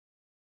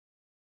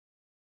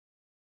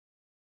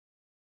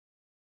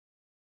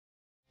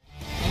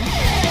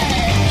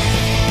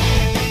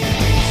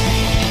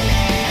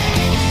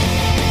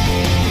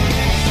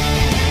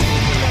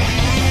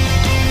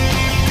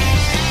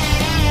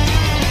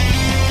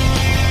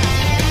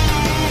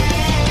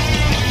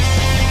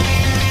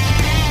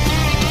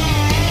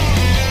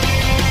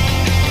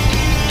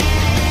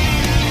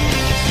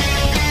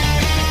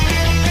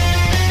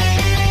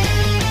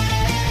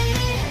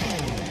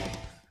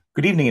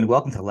evening and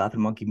welcome to the Laughing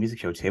Monkey Music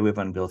Show. Today we have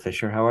on Bill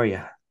Fisher. How are you?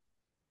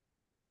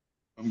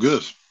 I'm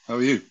good. How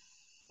are you?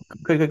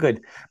 Good, good,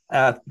 good.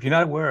 If you're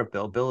not aware of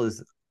Bill, Bill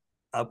is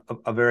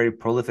a very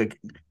prolific.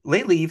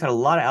 Lately, you've had a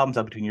lot of albums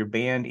out between your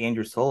band and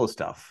your solo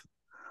stuff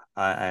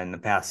in the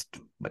past,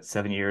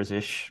 7 years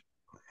ish,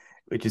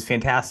 which is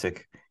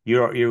fantastic.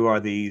 You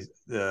are the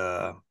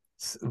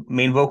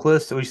main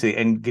vocalist, what do you say,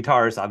 and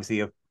guitarist,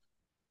 obviously, of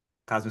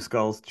Cosmic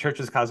Skulls,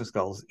 Church's Cosmic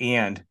Skulls,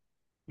 and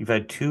you've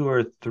had two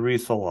or three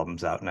solo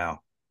albums out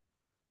now.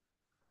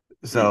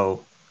 Three.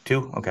 So,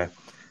 two? Okay.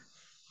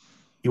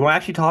 You want to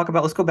actually talk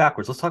about? Let's go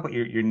backwards. Let's talk about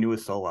your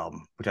newest solo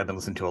album, which I've been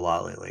listening to a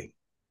lot lately.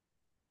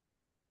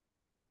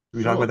 Can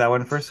we talk about Sure. that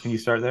one first? Can you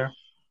start there?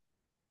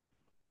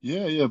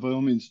 Yeah, by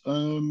all means.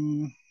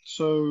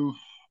 Well,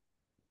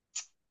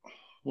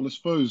 I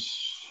suppose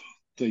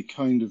they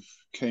kind of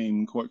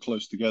came quite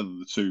close together,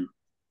 the two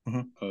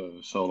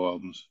Hmm. solo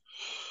albums.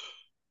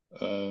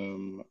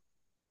 Um,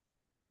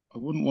 I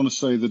wouldn't want to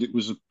say that it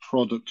was a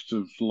product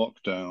of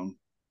lockdown,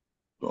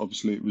 but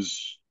obviously it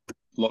was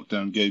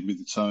lockdown gave me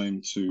the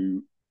time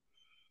to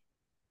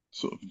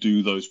sort of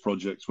do those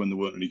projects when there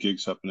weren't any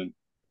gigs happening.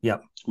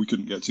 Yep. We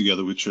couldn't get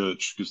together with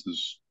church because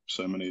there's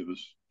so many of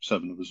us,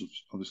 seven of us,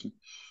 obviously.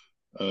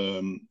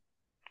 Um,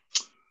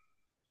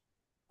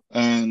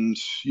 And,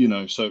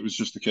 so it was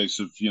just a case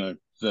of,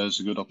 there's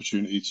a good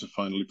opportunity to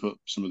finally put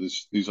some of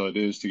these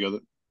ideas together.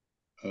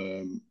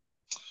 Um,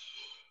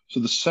 so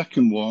the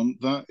second one,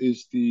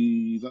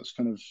 that's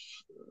kind of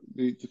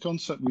the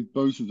concept with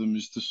both of them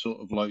is to sort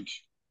of like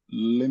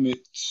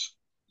limit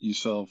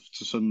yourself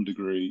to some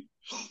degree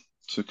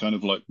to kind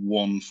of like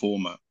one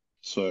format.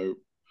 So,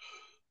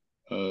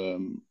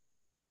 um,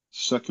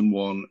 second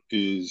one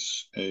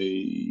is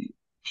a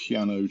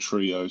piano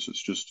trio. So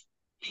it's just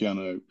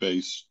piano,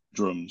 bass,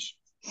 drums.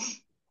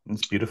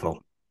 It's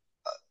beautiful.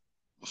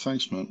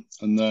 Thanks, man.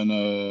 And then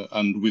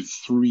and with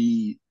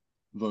three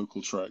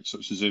vocal tracks, so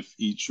it's as if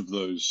each of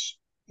those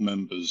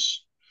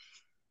members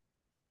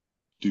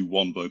do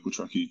one vocal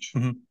track each.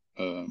 Hmm.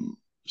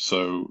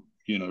 So,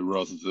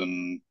 rather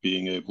than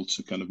being able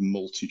to kind of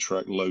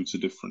multi-track loads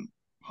of different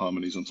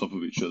harmonies on top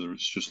of each other,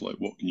 it's just like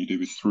what can you do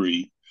with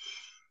three?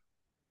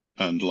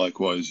 And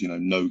likewise,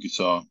 no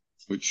guitar,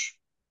 which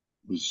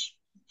was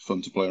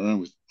fun to play around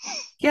with.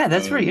 Yeah,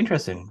 that's very Um,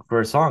 interesting for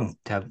a song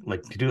to have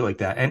like to do it like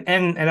that.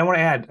 And I want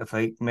to add, if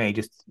I may,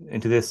 just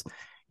into this,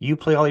 you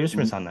play all your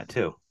instruments on that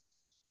too,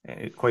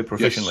 quite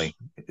yes. proficiently.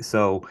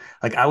 So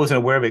like I wasn't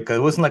aware of it because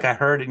it wasn't like I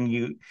heard it and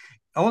you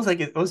almost like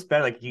it was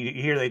better. Like you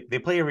hear they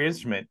play every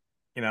instrument,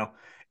 you know.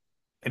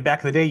 And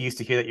back in the day, you used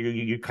to hear that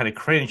you kind of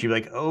cringe. You'd be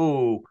like,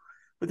 oh,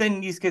 but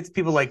then you just get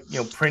people like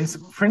Prince.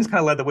 Prince kind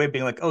of led the way,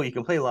 being like, oh, you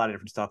can play a lot of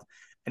different stuff.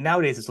 And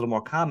nowadays, it's a little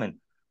more common.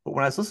 But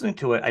when I was listening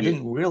to it, I Yeah.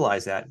 didn't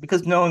realize that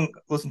because knowing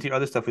listening to your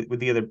other stuff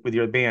with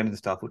your band and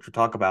stuff, which we'll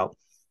talk about,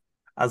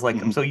 I was like,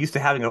 I'm so Hmm. used to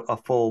having a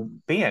full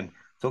band.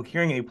 So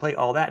hearing you play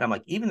all that, and I'm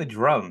like, even the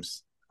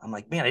drums, I'm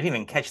like, man, I didn't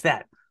even catch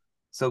that.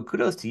 So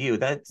kudos to you.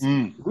 That's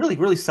Mm. really,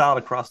 really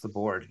solid across the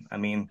board. I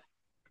mean,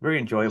 very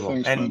Well, enjoyable.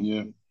 thanks, man. And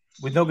Yeah.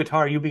 with no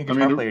guitar, you being a I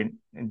guitar mean, player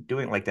and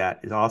doing it like that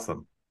is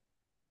awesome.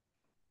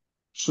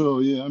 so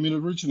yeah, I mean,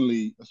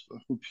 originally,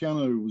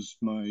 piano was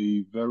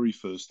my very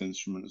first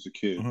instrument as a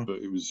kid, Hmm. but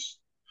it was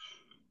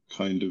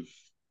kind of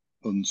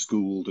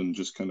unschooled and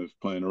just kind of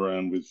playing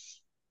around with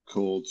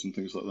chords and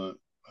things like that.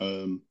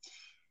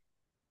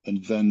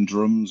 And then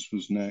drums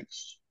was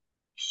next.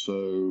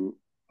 So,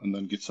 and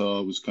then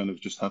guitar was kind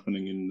of just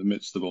happening in the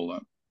midst of all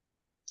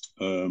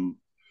that. Um,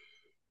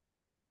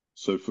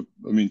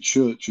 I mean,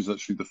 Church is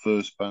actually the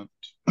first band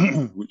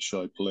which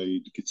I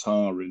played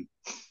guitar in.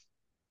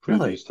 Really?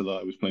 Previous to that,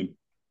 I was playing,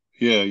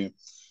 yeah, yeah.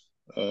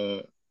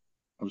 Uh,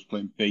 I was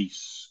playing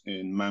bass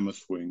in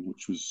Mammoth Wing,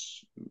 which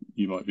was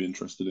you might be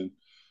interested in.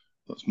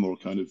 That's more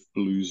kind of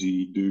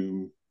bluesy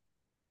doom.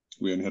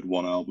 We only had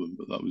one album,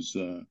 but that was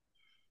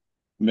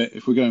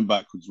if we're going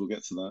backwards, we'll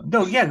get to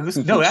No, yeah,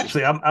 that. no.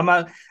 Actually, I'm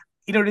a,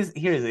 it is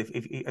here. Is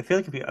if I feel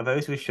like if I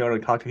always do a show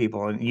and talk to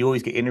people and you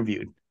always get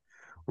interviewed,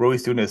 we're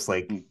always doing this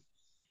like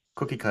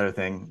cookie cutter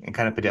thing and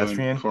kind of Going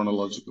pedestrian.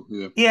 chronological,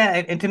 yeah.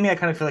 Yeah, and to me, I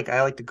kind of feel like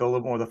I like to go a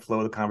little more with the flow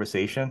of the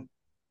conversation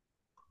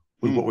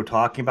with what Mm, we're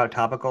talking about,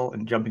 topical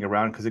and jumping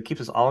around because it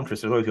keeps us all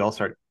interested. Otherwise, we all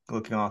start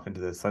looking off into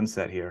the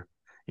sunset here,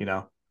 you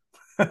know.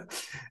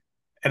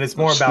 And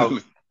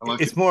absolutely, I like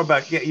it. it's more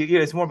about yeah,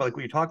 it's more about like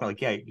what you're talking about.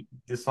 Like, yeah,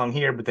 this song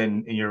here, but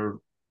then in your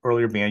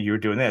earlier band, you were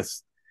doing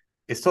this.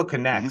 It still Hmm.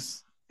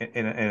 connects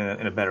in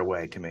a better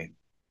way to me. Oh,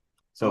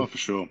 So for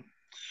sure.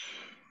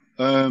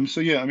 So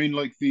yeah, I mean,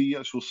 like the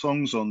actual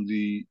songs on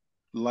the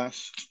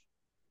last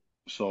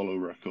solo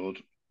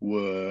record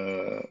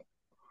were,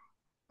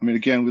 I mean,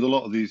 again, with a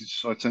lot of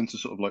these, I tend to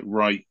sort of like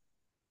write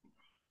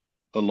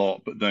a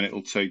lot, but then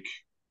it'll take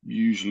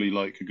usually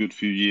like a good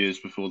few years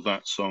before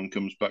that song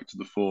comes back to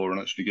the fore and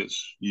actually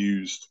gets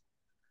used,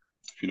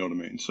 if you know what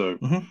I mean. So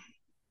mhm.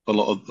 a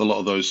lot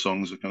of those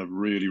songs are kind of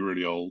really,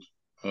 really old.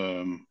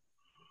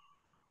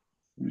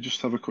 Let me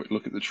just have a quick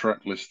look at the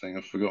track listing.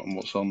 I've forgotten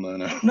what's on there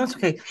now. No, it's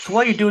okay. So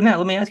while you're doing that,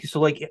 let me ask you. So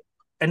like,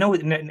 I know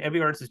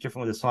every artist is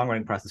different with the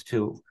songwriting process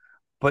too.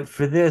 But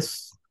for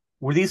this,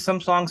 were these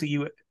some songs that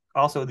you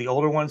also the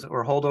older ones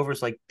or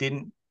holdovers like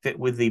didn't fit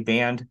with the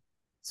band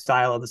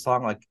style of the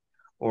song, like,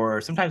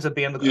 or sometimes a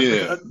band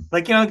Yeah.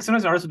 like you know like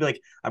sometimes artists will be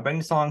like, I bring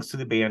the songs to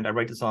the band, I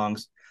write the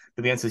songs,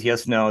 the band says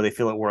yes, no, they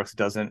feel it works, it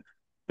doesn't.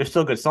 They're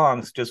still good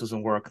songs, just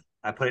doesn't work.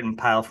 I put it in a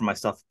pile for my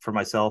stuff for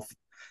myself.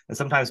 And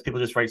sometimes people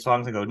just write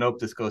songs and go, nope,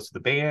 this goes to the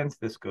band,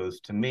 this goes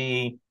to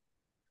me.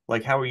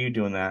 Like, how are you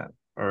doing that?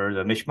 Or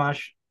the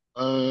mishmash?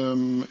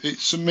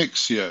 It's a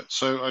mix, yeah.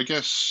 So I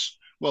guess,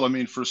 well, I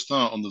mean, for a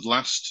start, on the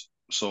last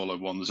solo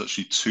one, there's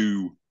actually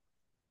two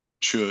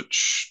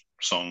church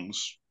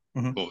songs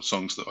Mm-hmm. or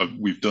songs that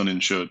we've done in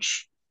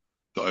church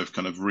that I've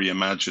kind of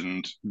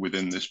reimagined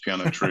within this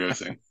piano trio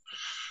thing.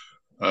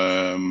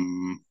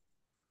 Um,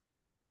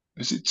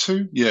 is it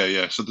two? Yeah,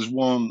 yeah. So there's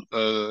one,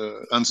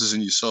 Answers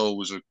in Your Soul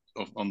was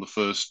on the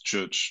first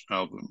church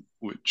album,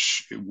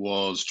 which it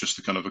was just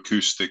a kind of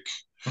acoustic.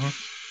 Mm-hmm.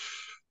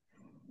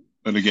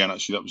 And again,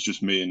 actually, that was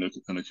just me and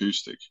an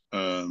acoustic.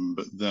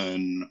 But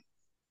then,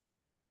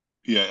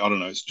 yeah, I don't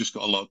know. It's just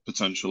got a lot of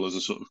potential as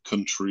a sort of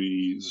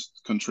country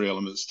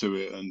elements to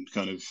it, and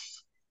kind of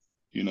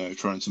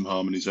trying some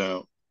harmonies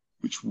out,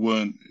 which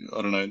weren't.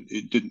 I don't know.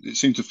 It didn't. It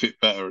seemed to fit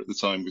better at the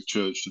time with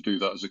Church to do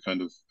that as a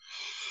kind of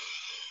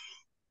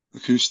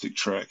acoustic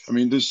track. I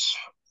mean, there's.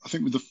 I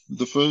think with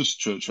the first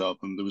Church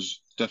album, there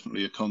was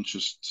definitely a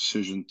conscious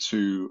decision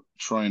to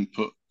try and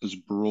put as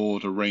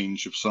broad a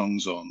range of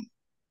songs on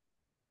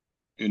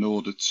in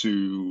order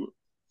to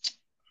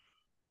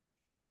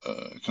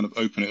kind of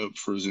open it up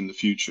for us in the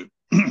future.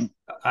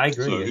 I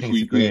So agree. I if think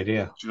it's a great do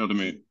idea. you know what I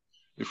mean?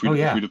 If Oh we'd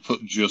yeah. have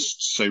put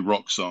just say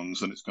rock songs,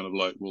 then it's kind of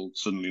like, well,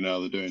 suddenly now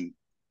they're doing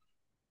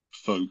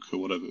folk or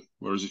whatever.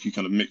 Whereas if you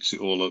kind of mix it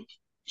all up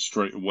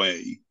straight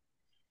away,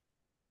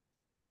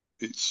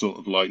 it's sort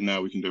of like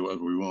now we can do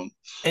whatever we want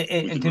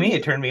with the And to me,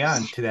 group. it turned me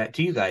on to that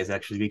to you guys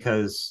actually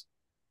because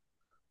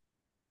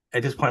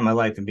at this point in my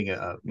life and being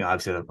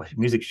obviously a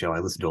music show, I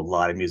listen to a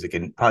lot of music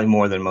and probably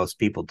more than most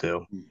people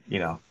do. You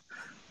know,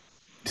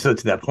 so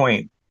to that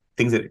point,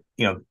 things that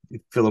feel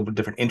a little bit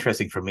different,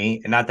 interesting for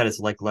me, and not that it's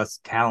like less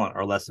talent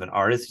or less of an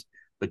artist,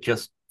 but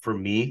just for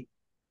me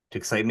to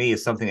excite me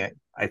is something that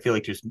I feel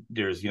like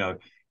there's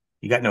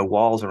you got no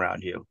walls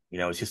around you.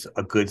 It's just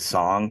a good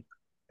song,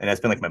 and that's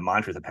been like my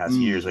mantra the past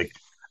Mm, years. Like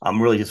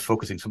I'm really just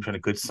focusing some kind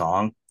of good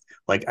song.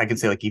 Like I can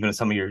say, like even in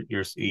some of your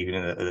even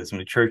in some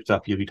of the church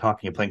stuff, you'll be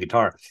talking and playing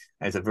guitar,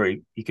 and it's a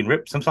very you can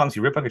rip some songs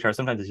you rip on guitar.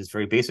 Sometimes it's just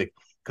very basic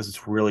because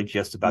it's really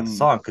just about the mm,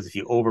 song. Because if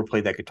you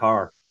overplay that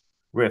guitar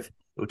riff,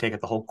 it would take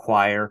out the whole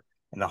choir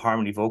and the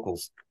harmony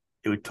vocals.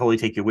 It would totally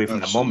take you away from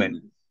the moment.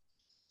 absolutely.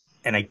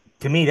 And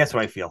to me, that's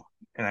what I feel,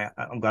 and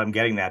I'm glad I'm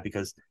getting that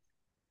because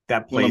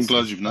that Well, I'm plays to the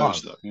glad you've song.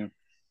 noticed that. Yeah.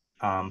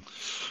 Um,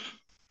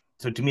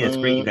 so to me, that's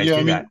great. You guys Yeah. I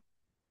do that. mean,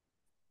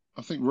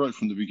 I think right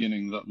from the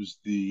beginning that was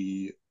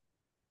the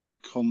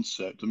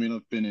concept. I mean,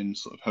 I've been in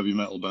sort of heavy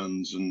metal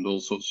bands and all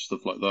sorts of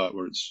stuff like that,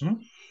 where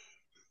Mm-hmm.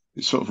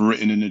 it's sort of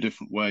written in a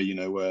different way.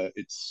 Where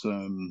it's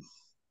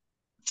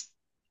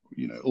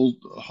all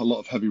a lot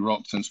of heavy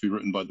rock tends to be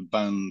written by the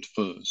band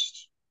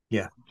first,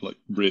 Yeah. like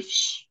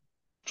riffs,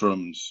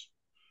 drums,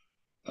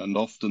 and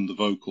often the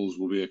vocals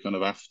will be a kind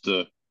of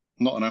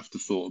not an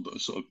afterthought, but a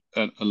sort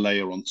of a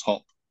layer on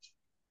top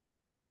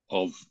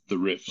of the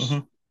riffs,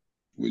 Mm-hmm.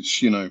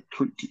 which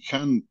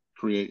can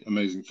create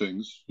amazing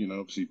things.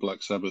 Obviously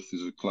Black Sabbath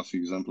is a classic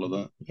example of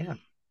that. Yeah.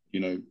 You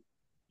know,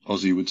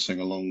 Ozzy would sing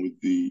along with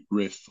the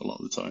riff a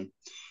lot of the time,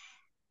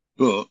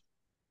 but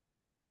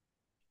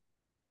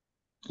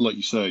like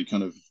you say,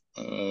 kind of.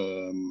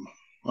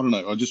 I don't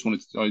know. I just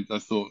wanted I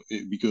thought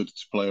it'd be good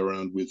to play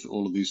around with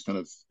all of these kind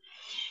of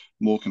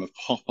more kind of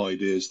pop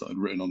ideas that I'd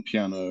written on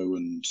piano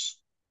and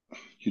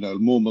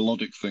more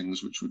melodic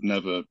things which would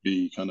never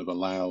be kind of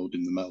allowed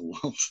in the metal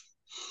world.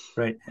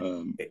 Right.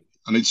 um,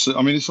 and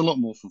I mean, it's a lot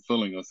more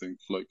fulfilling, I think.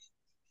 Like,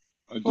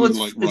 I Well, do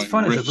like it's writing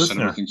fun as a riffs and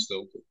listener. everything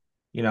still. But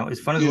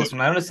It's fun as a yeah.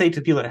 listener. I want to say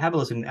to people that have a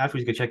listen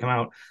afterwards, you can check them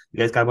out. You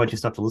guys got a bunch of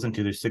stuff to listen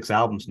to. There's 6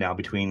 albums now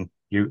between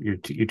your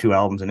two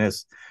albums and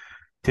this.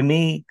 To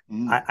me,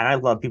 Mm, I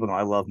love people know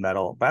I love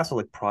metal, but I also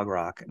like prog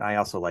rock, and I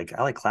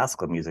like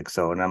classical music.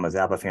 So, and I'm a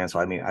Zappa fan, so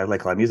I mean, I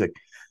like a lot of music.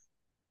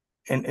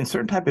 And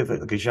certain type of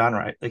like a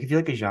genre, like if you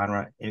like a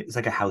genre, it's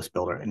like a house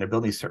builder, and they're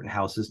building these certain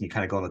houses, and you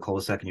kind of go in the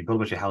cul-de-sac and you build a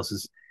bunch of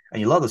houses, and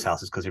you love those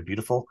houses because they're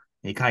beautiful,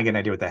 and you kind of get an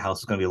idea what that house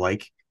is going to be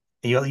like,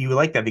 and you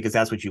like that because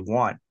that's what you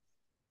want.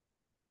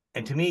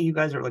 And to me, you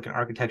guys are like an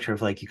architecture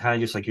of like you kind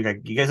of just like you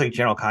guys like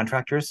general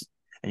contractors,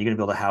 and you're going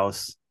to build a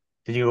house,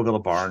 then you go build a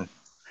barn,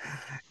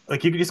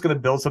 like you're just going to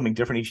build something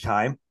different each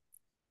time,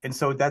 and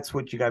so that's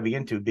what you got to be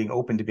into, being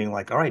open to being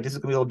like, all right, this is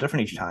going to be a little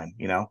different each time,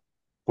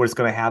 what it's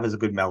going to have is a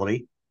good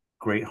melody,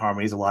 great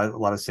harmonies, a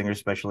lot of singers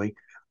especially,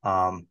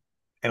 and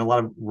a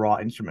lot of raw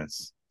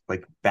instruments,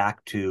 like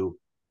back to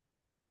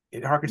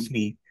it harkens to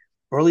me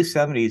early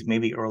 70s,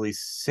 maybe early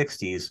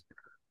 60s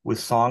with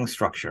song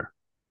structure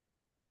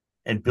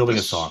and building a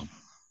yes. song,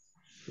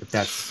 if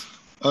that's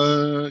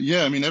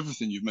Yeah. I mean,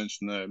 everything you've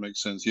mentioned there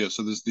makes sense. Yeah.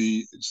 So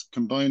it's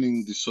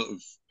combining this sort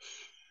of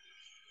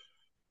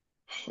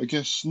I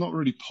guess not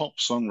really pop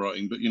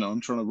songwriting, but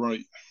I'm trying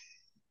to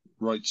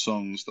write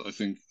songs that I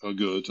think are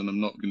good, and I'm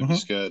not going to be Hmm.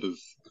 scared of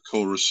the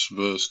chorus,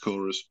 verse,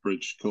 chorus,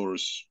 bridge,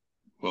 chorus,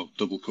 well,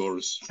 double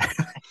chorus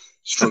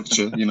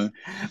structure.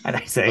 And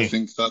I I say,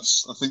 think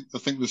I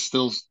think there's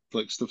still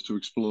like stuff to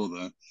explore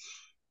there.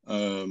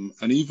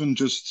 And even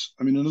just,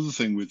 I mean, another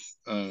thing with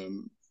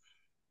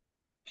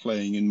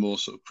playing in more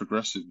sort of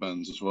progressive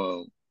bands as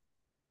well,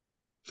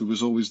 there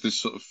was always this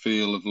sort of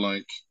feel of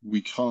like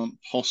we can't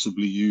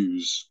possibly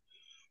use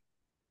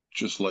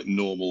just like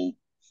normal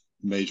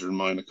major and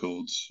minor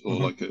chords, or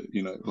mhm, like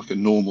a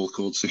normal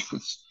chord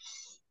sequence,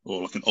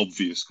 or like an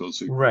obvious chord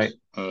right.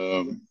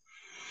 sequence.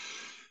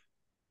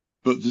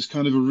 But there's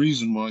kind of a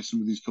reason why some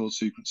of these chord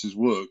sequences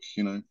work,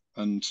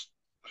 and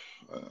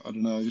I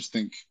don't know. I just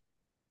think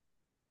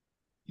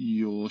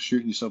you're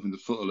shooting yourself in the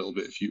foot a little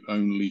bit if you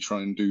only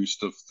try and do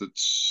stuff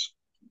that's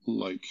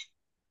like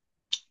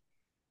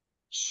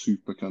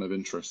super kind of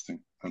interesting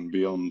and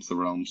beyond the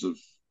realms of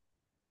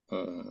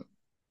uh,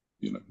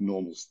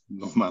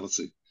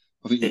 normality.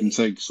 I think you can It,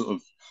 take sort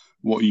of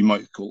what you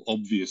might call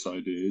obvious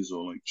ideas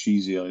or like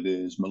cheesy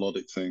ideas,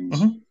 melodic things,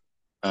 mhm.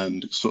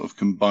 and sort of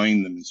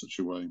combine them in such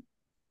a way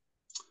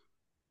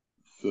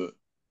that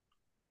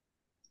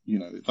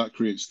that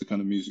creates the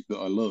kind of music that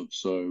I love.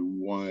 So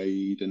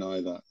why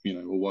deny that,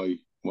 or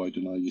why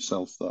deny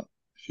yourself that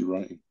if you're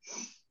writing?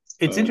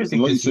 It's And interesting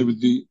like you because say you,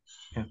 with the,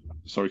 yeah.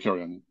 sorry,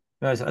 carry on.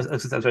 No, I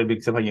was trying to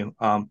be on you.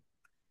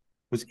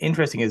 What's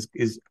interesting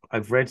is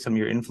I've read some of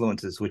your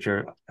influences, which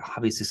are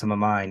obviously some of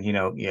mine.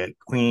 Yeah,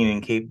 Queen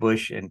and Kate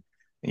Bush, and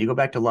you go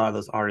back to a lot of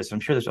those artists. I'm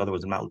sure there's other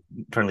ones. I'm not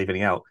trying to leave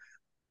any out.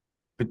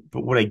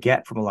 But what I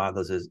get from a lot of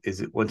those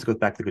is it once it goes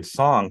back to a good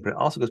song, but it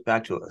also goes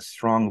back to a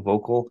strong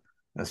vocal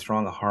and a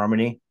strong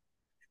harmony,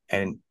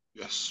 and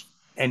Yes,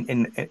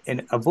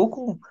 and a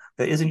vocal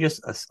that isn't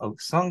just a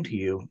sung to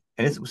you.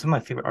 And it's some of my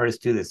favorite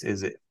artists do this.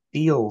 Is it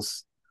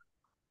feels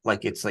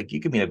like it's like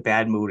you can be in a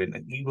bad mood,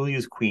 and you will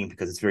use Queen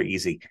because it's very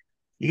easy.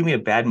 You can be in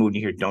a bad mood and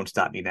you hear "Don't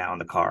Stop Me Now" in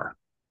the car.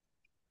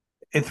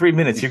 In 3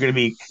 minutes, you're gonna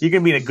be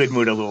in a good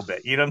mood a little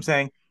bit. You know what I'm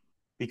saying?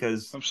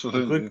 Because a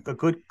absolutely. good Yeah. a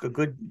good a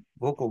good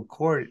vocal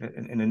chord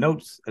and the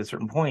notes at a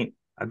certain point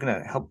are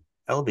gonna help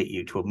elevate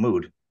you to a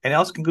mood. And it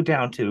also can go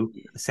down to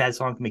Yeah, a sad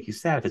song can make you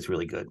sad if it's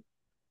really good.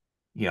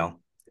 You know,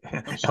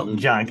 Elton absolutely.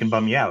 John can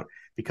bum you out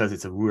because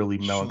it's a really Oh,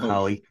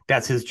 melancholy.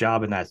 That's his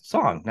job in that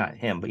song, not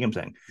him. But you know what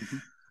I'm saying.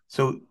 mhm.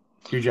 So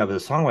your job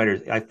as a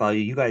songwriter, I follow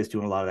you guys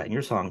doing a lot of that in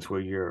your songs,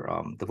 where your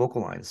the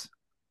vocal lines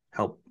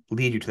help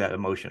lead you to that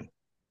emotion.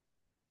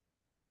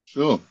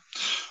 Sure.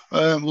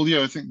 Well,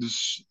 yeah, I think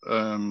there's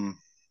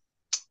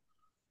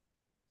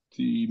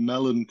the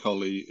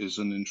melancholy is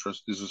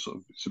a sort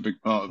of it's a big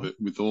part of Mhm. it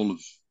with all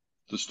of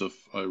the stuff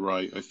I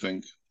write. I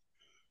think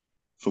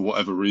for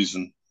whatever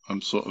reason,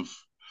 I'm sort of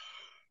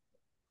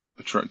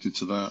attracted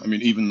to that. I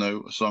mean, even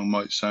though a song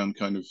might sound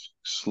kind of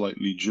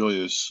slightly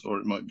joyous, or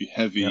it might be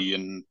Yep. heavy,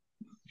 and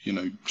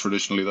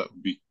traditionally that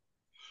would be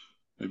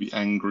maybe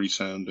angry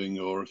sounding,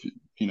 or if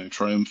it,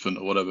 triumphant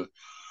or whatever.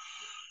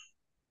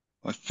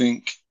 I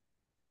think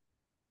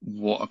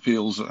what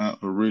appeals at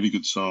a really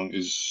good song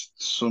is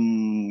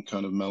some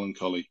kind of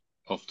melancholy.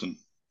 Often,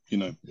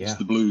 it's Yeah.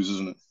 the blues,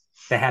 isn't it?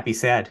 The happy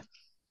sad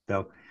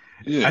though.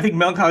 I Yeah. think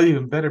melancholy is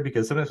even better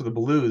because sometimes with the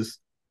blues,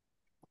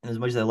 as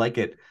much as I like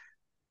it,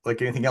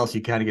 like anything else,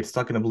 you kind of get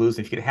stuck in the blues.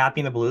 And if you get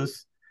happy in the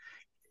blues,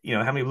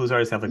 how many blues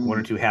artists have like one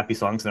or Mm. two happy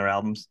songs in their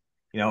albums?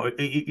 And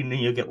then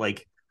you'll get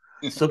like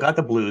still got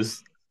the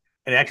blues,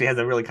 and it actually has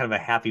a really kind of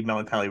a happy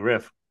melancholy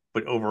riff,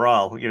 but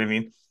overall, you know what I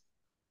mean?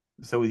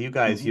 So with you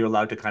guys, Mhm. you're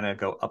allowed to kind of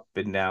go up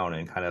and down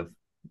and kind of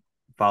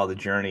follow the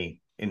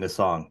journey in the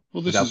song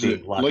Well, this without is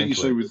being it. locked Like you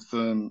into say, it.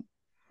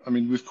 I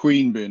mean, with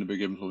Queen being a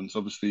big influence,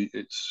 obviously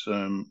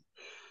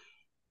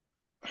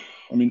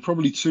I mean,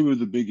 probably two of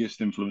the biggest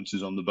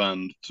influences on the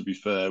band, to be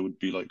fair, would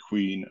be like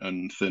Queen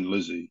and Thin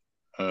Lizzy.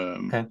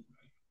 Um, Okay.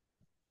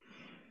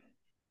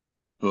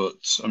 but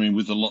I mean,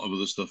 with a lot of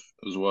other stuff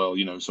as well,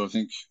 so I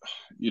think,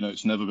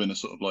 it's never been a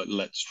sort of like,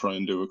 let's try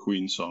and do a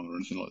Queen song or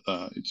anything like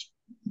that. It's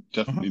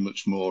definitely Mhm.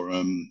 much more,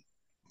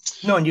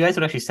 No, and you guys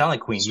don't actually sound like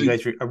Queen. You see,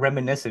 guys are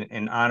reminiscent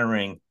and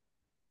honoring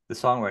the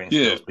songwriting yeah,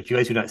 skills, but you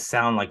guys do not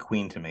sound like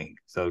Queen to me.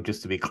 So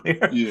just to be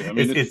clear, yeah. I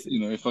mean, it's it's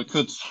if I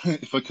could,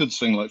 if I could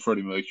sing like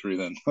Freddie Mercury,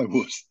 then I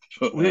would.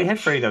 But we already had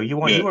Freddie though.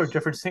 yeah, You are a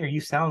different singer.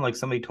 You sound like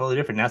somebody totally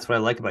different. And that's what I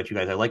like about you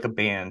guys. I like a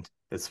band,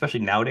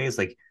 especially nowadays.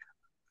 Like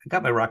I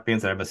got my rock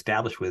bands that I'm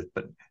established with,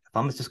 but if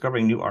I'm just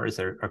discovering new artists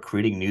that are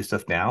creating new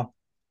stuff now,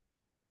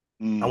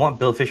 I mm, want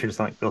Bill Fisher to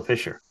sound like Bill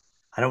Fisher.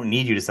 I don't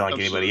need you to sound like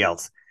anybody absolutely,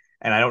 else.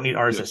 And I don't need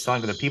artists that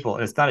sound like other yes. people.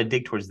 And it's not a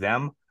dig towards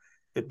them,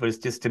 but it's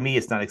just to me,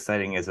 it's not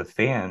exciting as a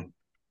fan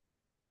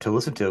to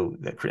listen to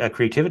that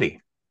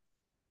creativity.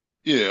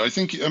 Yeah, I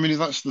think I mean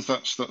that's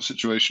that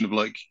situation of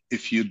like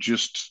if you're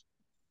just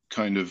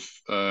kind of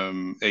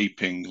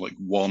aping like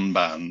one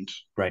band,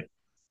 Right.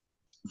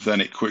 then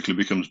it quickly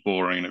becomes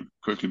boring and it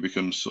quickly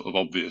becomes sort of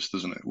obvious,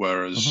 doesn't it?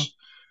 Mm-hmm. Whereas,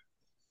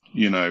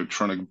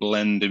 trying to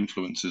blend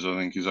influences, I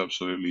think is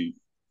absolutely,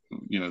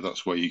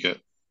 that's where you get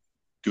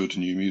good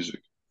new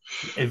music.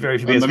 And very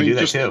few And bands I can do mean,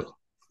 that just too.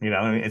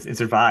 I mean, it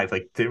survived.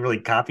 Like to really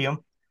copy them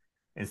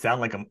and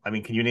sound like them. I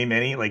mean, can you name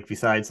any like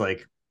besides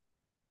like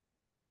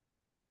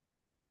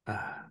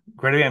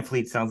Greta Van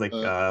Fleet sounds like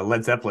uh,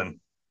 Led Zeppelin,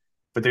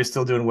 but they're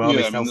still doing well.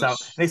 They yeah, I still mean sound.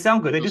 They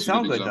sound good. They do that's a good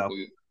sound good example. though.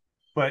 Yeah.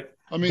 But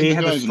I mean, they the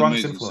have the guy's an strongest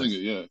amazing singer. influence.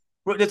 Yeah,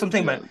 Well, that's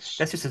something, yeah, but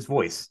that's just his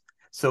voice.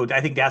 So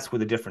I think that's where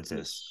the difference is.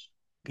 yes,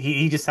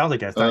 He just sounds like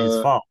that. It's not his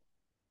uh, fault.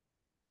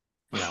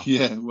 You know.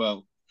 yeah.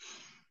 Well,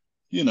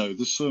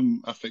 there's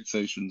some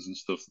affectations and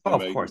stuff that they Oh,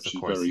 make, which of is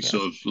course, very yeah,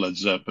 sort of Led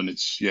Zepp, and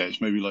it's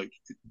maybe like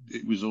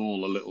it was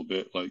all a little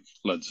bit like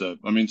Led Zepp.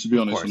 I mean, to be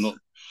of honest, course,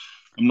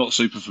 I'm not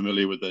super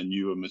familiar with their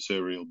newer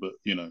material, but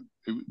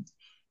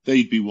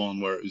they'd be one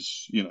where it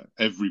was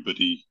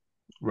everybody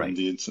on right.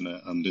 the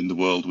internet and in the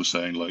world was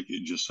saying like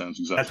it just sounds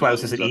That's exactly why it like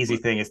was just Led an easy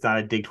Zeppelin. thing. It's not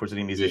a dig towards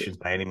any Yeah. musicians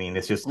by any means.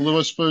 It's just Although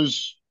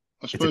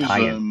I it's a suppose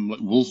tie-in. like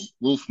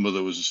Wolf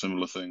Mother was a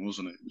similar thing,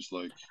 wasn't it? It was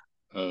like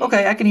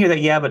Okay, I um can hear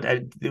that. Yeah, but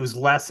it was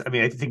less. I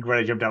mean, I think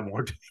Greta jumped out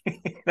more. To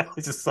me. That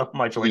was just so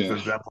much like yeah, the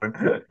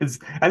Zeppelin.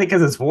 I think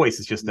because his voice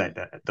is just yeah.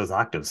 that those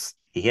octaves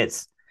he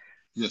hits.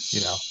 You know,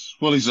 Yes.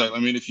 Well, exactly.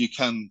 I mean, if you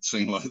can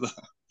sing like that,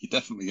 you're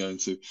definitely going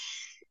to,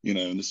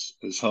 and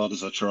as hard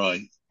as I try,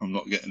 I'm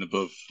not getting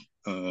above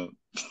uh,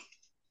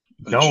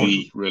 a don't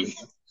G really.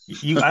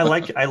 you? I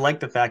like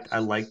the fact I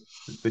like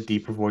the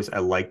deeper voice. I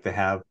like the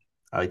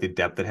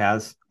depth it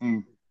has.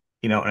 Mm.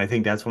 And I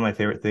think that's one of my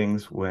favorite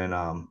things when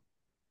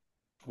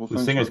Well, with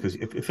thanks, singers man. because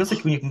it feels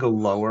like when you can go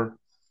lower.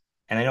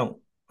 And I know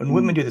and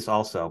women Mm. do this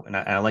also, and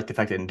I like the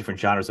fact that in different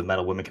genres of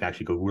metal, women can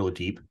actually go really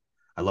deep.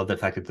 I love the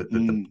fact that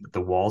Mm.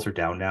 the walls are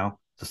down now,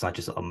 so it's not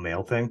just a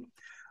male thing.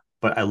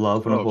 But I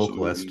love when a Oh, absolutely.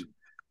 vocalist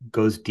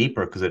goes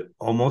deeper because it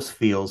almost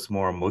feels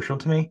more emotional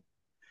to me.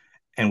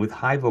 And with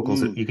high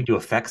vocals, Mm. you can do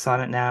effects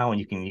on it now,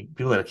 and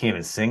people that can't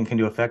even sing can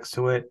do effects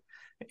to it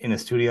in a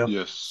studio.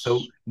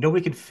 So Yes.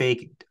 nobody can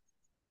fake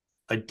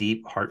a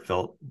deep,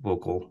 heartfelt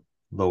vocal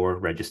lower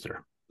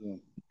register Yeah.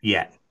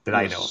 yet that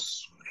I know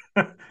Yes.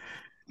 of.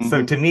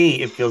 So Hmm. to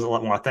me, it feels a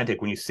lot more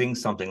authentic when you sing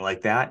something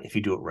like that if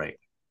you do it right.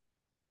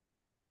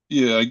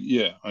 Yeah,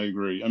 yeah, I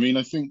agree. I mean,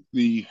 I think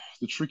the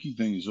tricky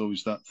thing is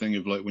always that thing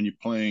of like when you're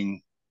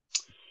playing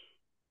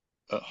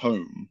at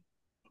home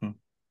Hmm.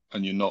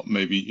 and you're not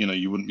maybe,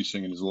 you wouldn't be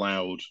singing as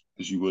loud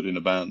as you would in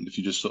a band if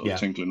you're just sort of Yeah.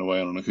 tinkling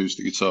away on an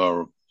acoustic guitar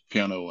or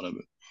piano or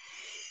whatever.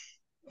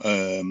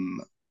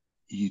 Um,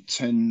 you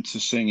tend to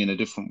sing in a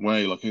different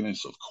way, like in a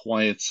sort of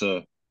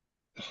quieter,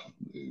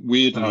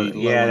 Oh, weirdly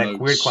yeah, lower that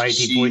weird, notes quiet,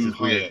 deep voice seem is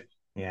weird. higher.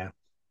 Yeah.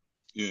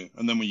 Yeah.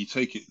 And then when you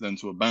take it then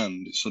to a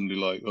band, it's suddenly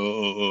like,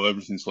 oh,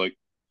 everything's like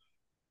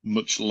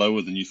much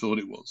lower than you thought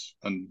it was.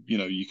 And, you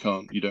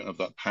don't have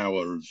that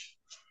power of,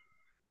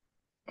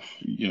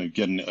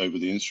 getting it over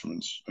the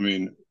instruments. I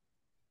mean,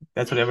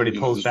 That's when everybody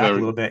pulls there's back a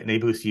very, little bit and they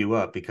boost you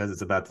up because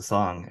it's about the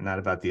song and not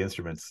about the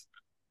instruments.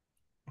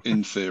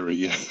 in theory,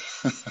 yeah.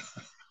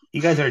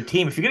 You guys are a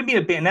team. If you're gonna be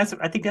a band, I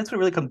think that's what it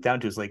really comes down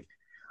to is like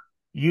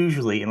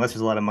usually, unless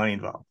there's a lot of money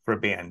involved for a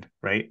band,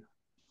 right?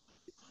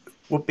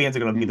 What bands are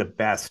gonna be the Mm,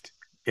 best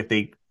if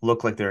they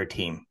look like they're a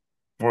team,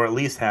 or at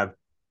least have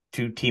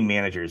two team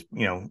managers,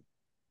 Lennon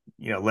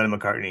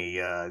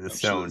McCartney, the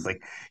Stones. absolutely.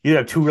 Like you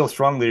have two real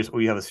strong leaders,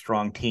 or you have a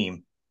strong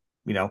team.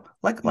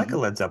 Like a Hmm.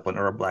 Led Zeppelin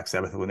or a Black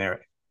Sabbath when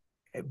they're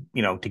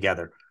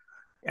together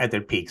at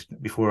their peaks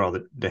before all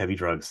the heavy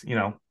drugs.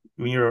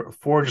 When you're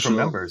four different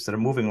Sure. members that are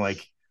moving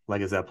like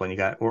a Zeppelin, you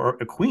got or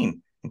a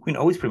Queen. And Queen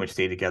always pretty much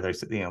stayed together.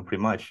 So, pretty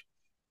much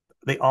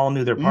they all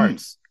knew their Mm,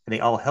 parts and they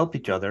all helped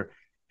each other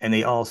and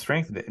they all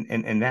strengthened it.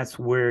 And that's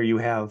where you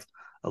have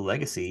a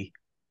legacy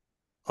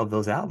of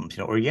those albums.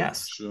 Or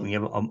yes, when sure.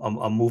 you have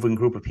a moving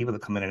group of people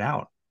that come in and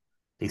out,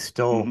 they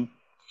still Hmm.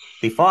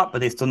 they fought, but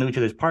they still knew each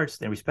other's parts.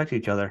 They respected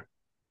each other.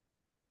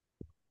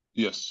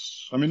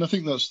 Yes. I mean, I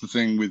think that's the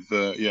thing with,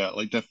 yeah,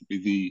 like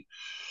definitely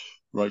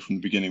right from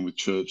the beginning with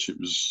Church, it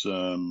was,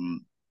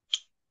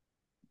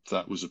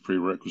 that was a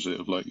prerequisite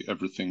of like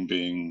everything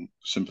being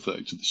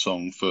sympathetic to the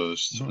song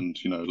first. Mhm.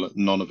 And, like,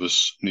 none of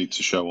us need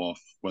to show off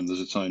when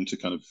there's a time to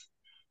kind of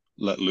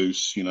let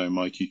loose.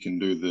 Mikey can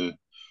do the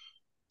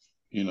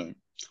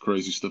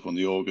crazy stuff on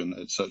the organ,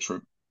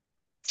 etc.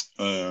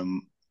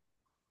 Um,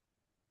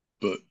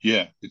 but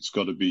yeah, it's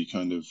got to be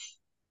kind of,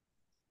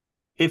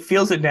 It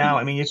feels it now.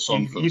 I mean,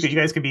 song you first.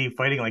 guys could be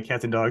fighting like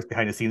cats and dogs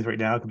behind the scenes right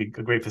now. It could be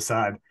a great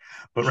facade,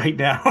 but right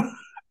now,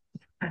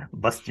 I'm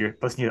busting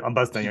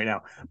on you right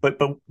now. But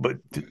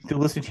to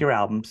listen to your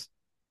albums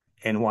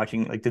and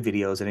watching like the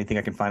videos, anything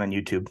I can find on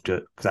YouTube,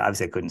 because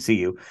obviously I couldn't see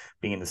you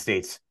being in the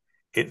States.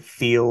 It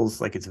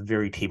feels like it's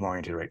very team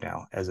oriented right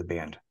now as a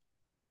band.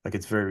 Like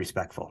it's very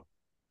respectful.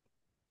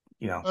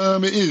 You know.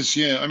 It is,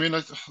 yeah. I mean,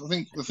 I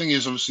think the thing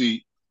is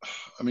obviously,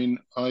 I mean,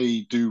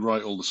 I do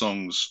write all the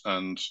songs,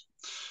 and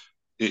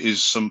it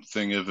is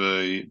something of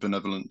a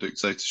benevolent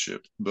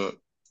dictatorship, but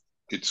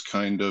it's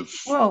kind of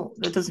Well,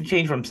 that doesn't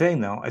change what I'm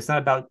saying though. It's not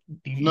about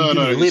you no, do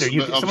no. be a leader. It's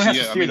but Someone obviously, has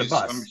to yeah. I steer mean, the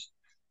bus.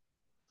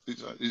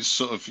 it's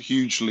sort of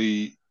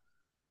hugely.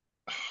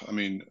 I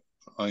mean,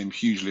 I'm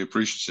hugely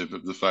appreciative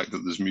of the fact that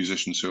there's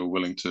musicians who are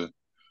willing to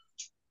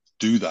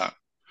do that.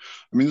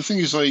 I mean, the thing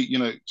is, like,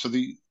 so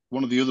the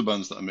one of the other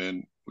bands that I'm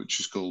in, which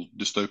is called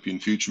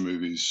Dystopian Future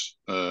Movies.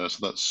 So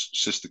that's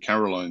Sister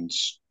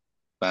Caroline's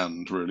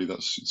band, really.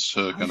 It's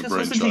her I was kind of just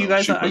listening to you brainchild.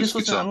 guys. She I plays just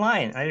listened guitar.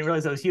 online. I didn't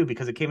realize that was you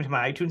because it came into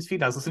my iTunes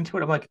feed. I was listening to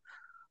it. I'm like,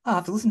 oh, I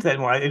have to listen to that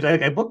more. I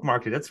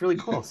bookmarked it. That's really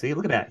cool. See,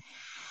 look at that.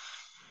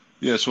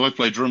 Yeah, so I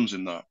play drums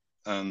in that,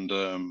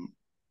 and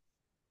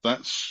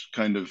that's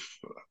kind of,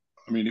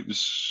 I mean,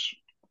 that's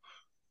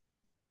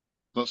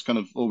kind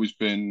of always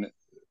been,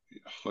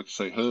 like I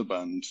say, her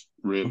band,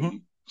 Hmm.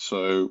 really.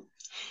 So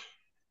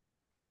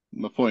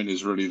my point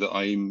is really that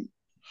I'm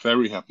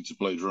very happy to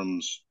play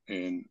drums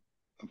in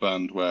a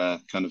band where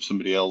kind of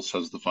somebody else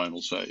has the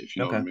final say, if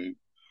you know what I Okay. mean.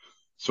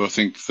 So I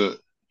think that,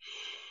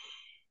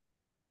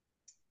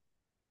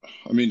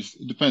 I mean,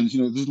 it depends.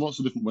 There's lots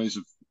of different ways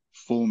of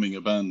forming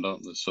a band,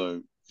 aren't there?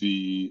 So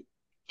the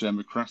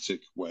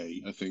democratic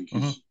way, I think, Hmm.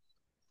 is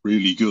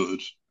really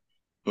good,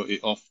 but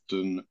it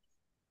often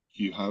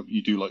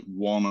you do like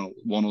one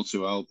or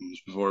two albums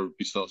before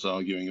everybody starts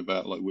arguing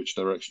about like which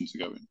direction to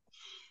go in.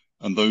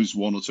 And those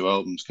one or two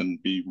albums can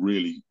be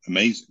really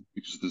amazing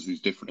because there's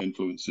these different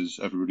influences.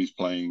 Everybody's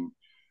playing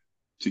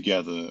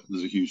together.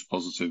 There's a huge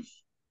positive,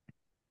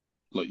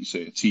 like you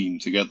say, a team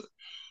together.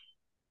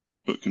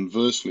 But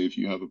conversely, if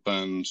you have a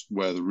band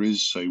where there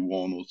is, say,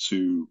 one or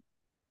two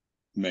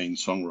main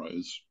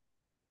songwriters,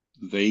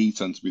 they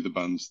tend to be the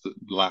bands that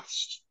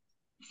last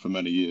for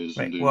many years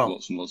and Right. do Well,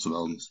 lots and lots of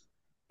albums.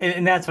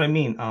 and that's what I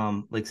mean.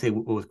 Like say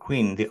with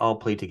Queen, they all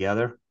play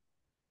together,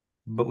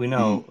 but we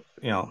Mm.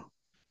 know,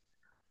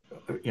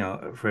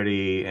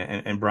 Freddie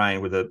and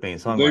Brian were the main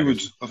Well, they songwriters.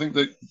 would, I think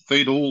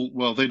they'd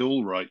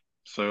all write.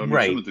 So, I mean, some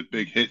Right. of the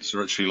big hits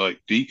are actually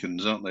like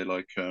Deacons, aren't they?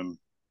 Like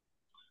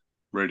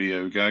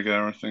Radio Gaga,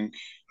 I think.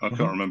 I can't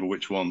Hmm. remember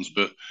which ones,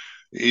 but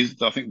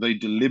I think they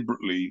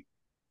deliberately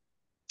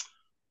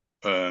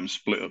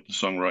split up the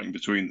songwriting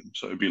between them.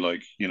 So it'd be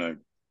like,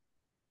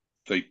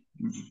 they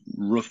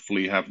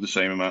roughly have the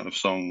same amount of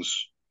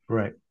songs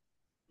Right.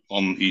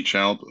 on each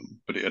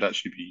album, but it'd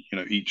actually be,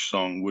 each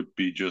song would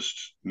be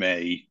just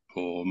May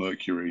or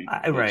Mercury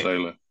or Right.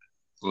 Taylor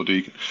or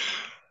Deacon.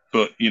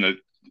 But,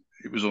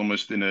 it was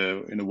almost in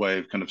a way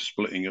of kind of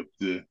splitting up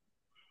the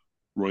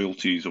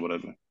royalties or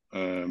whatever.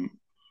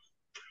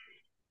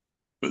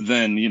 But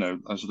then,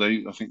 as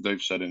I think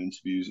they've said in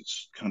interviews,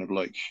 it's kind of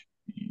like,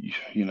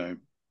 there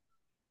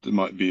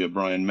might be a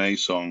Brian May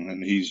song,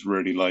 and he's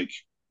really like,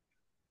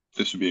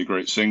 this would be a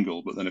great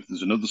single. But then if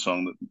there's another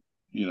song that,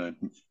 you know,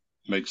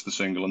 makes the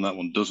single and that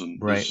one doesn't,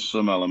 there's Right.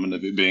 some element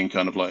of it being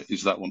kind of like,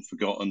 is that one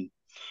forgotten?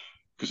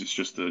 Because it's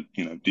just a,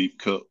 deep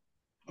cut.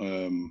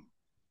 Um,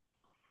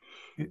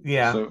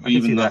 Yeah, so I can see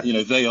even that,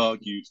 that. they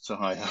argued to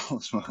high hell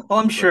as well. Oh,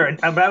 I'm So sure.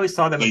 But I always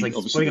saw them as like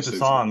obviously splitting they up the stayed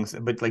together. songs.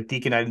 But like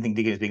Deacon, I didn't think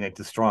Deacon as being like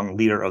the strong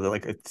leader of the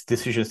like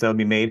decisions that would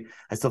be made.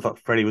 I still thought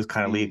Freddie was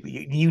kind of lead. Mm,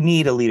 You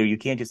need a leader. You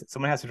can't just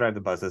someone has to drive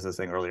the bus, as I was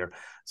saying earlier.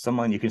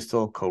 Someone you can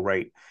still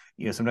co-write.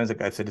 Sometimes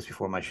like I've said this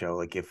before on my show,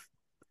 like if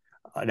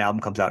an album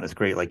comes out and it's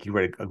great, like you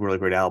write a really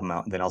great album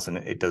out, and then all of a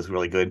sudden it does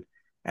really good,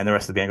 and the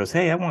rest of the band goes,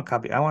 "Hey, I want a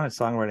copy. I want a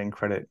songwriting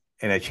credit,"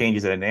 and it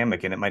changes the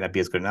dynamic, and it might not be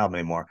as good an album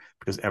anymore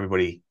because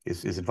everybody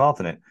is involved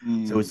in it.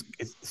 So mm.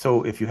 it's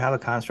so if you have a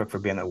construct for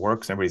a band that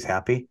works and everybody's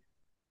happy,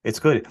 it's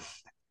good.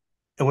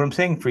 And what I'm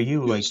saying for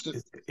you, Yeah, like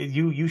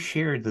you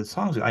shared the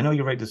songs. I know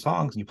you write the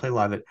songs and you play a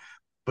lot of it,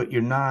 but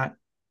you're not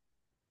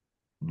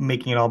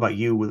making it all about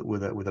you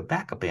with a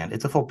backup band.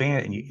 It's a full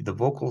band, and the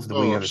vocals, the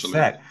way you oh, have it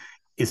absolutely. set,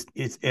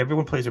 is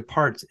everyone plays their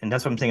parts, and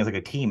that's what I'm saying. It's like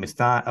a team. It's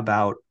not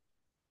about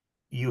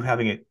you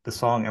having the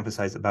song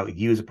emphasize about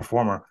you as a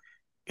performer.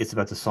 It's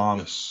about the song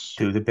Yes,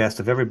 to the best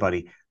of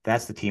everybody.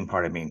 That's the team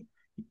part. I mean,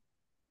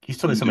 you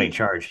still need somebody in indeed.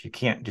 charge. You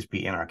can't just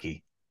be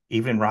anarchy.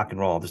 Even in rock and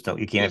roll, just don't.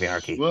 You can't have Yes.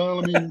 anarchy. Well,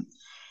 I mean,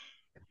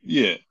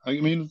 yeah, I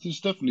mean,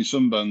 there's definitely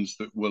some bands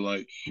that were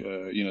like,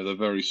 they're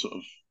very sort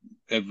of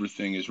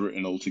everything is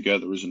written all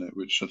together, isn't it?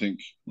 Which I think,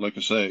 like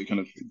I say,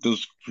 it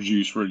does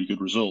produce really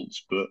good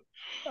results, but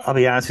I'll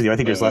be honest with you. I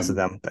think there's less of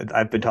um, them.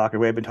 I've been talking,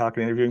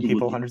 interviewing there would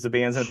people, be. hundreds of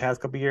bands in the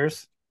past couple of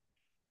years.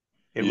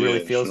 It really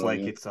Yeah, feels sure, like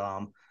yeah. it's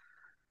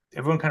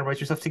everyone kind of writes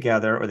their stuff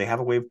together, or they have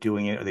a way of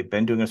doing it, or they've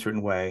been doing it a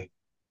certain way,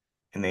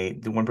 and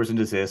the one person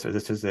does this, or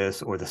this does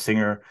this, or the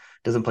singer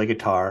doesn't play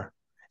guitar,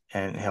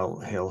 and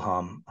he'll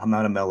hum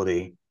out a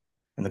melody,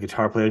 and the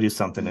guitar player do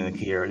something in the Mm,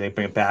 key, or they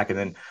bring it back, and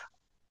then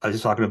I was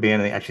just talking to a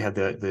band, and they actually have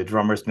the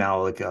drummers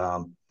now, like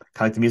kind of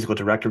like the musical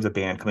director of the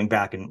band, coming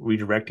back and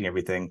redirecting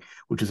everything,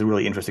 which is a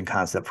really interesting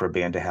concept for a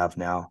band to have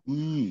now.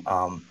 mm,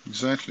 Um,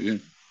 exactly, yeah.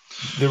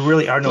 there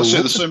really are no That's it.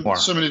 rules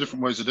There's so anymore. many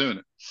different ways of doing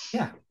it.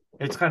 Yeah,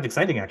 it's kind of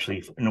exciting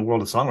actually in the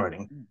world of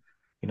songwriting.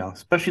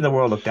 Especially in the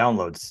world of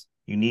downloads,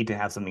 you need to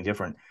have something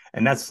different.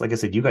 And that's, like I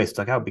said, you guys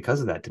stuck out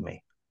because of that to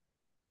me.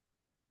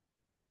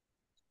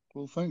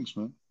 Well, thanks,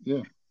 man.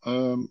 Yeah.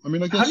 I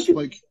mean, I How did guess you?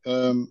 like,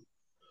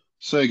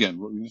 say again,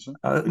 what were you gonna say?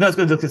 No, it's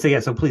good to say yeah.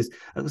 So please,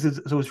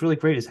 so what's really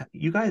great is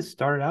you guys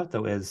started out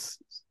though as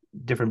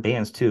different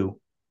bands too,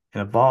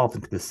 and evolved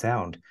into the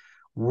sound.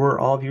 Were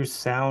all of your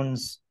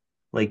sounds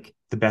like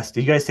the best?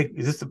 Did you guys take?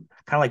 Is this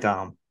kind of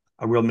like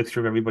a real mixture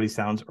of everybody's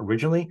sounds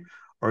originally,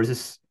 or is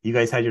this you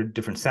guys had your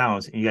different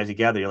sounds and you guys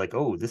together? You're like,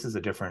 oh, this is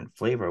a different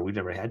flavor we've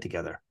never had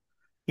together.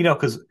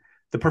 Because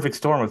the perfect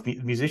storm of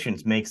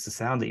musicians makes the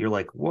sound that you're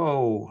like,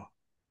 whoa,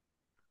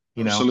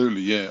 you know.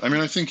 Absolutely, yeah. I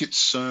mean, I think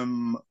it's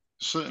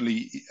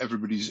certainly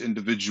everybody's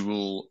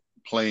individual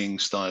playing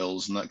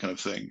styles and that kind of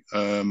thing.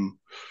 I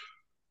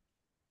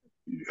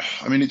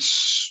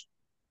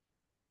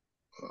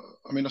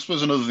mean, I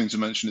suppose another thing to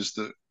mention is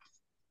that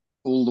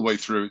all the way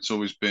through, it's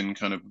always been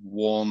kind of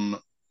one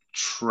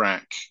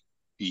track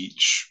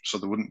each, so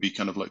there wouldn't be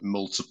kind of like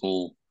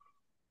multiple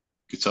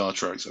guitar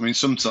tracks. I mean,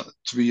 sometimes,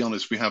 to be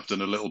honest, we have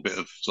done a little bit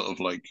of sort of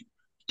like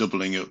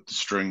doubling up the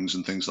strings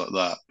and things like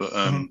that, but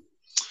Mm-hmm.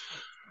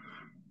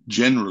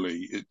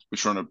 generally, we're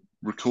trying to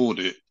record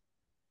it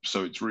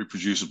so it's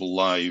reproducible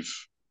live.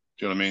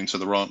 Do you know what I mean? So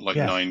there aren't like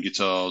Yeah, nine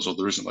guitars, or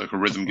there isn't like a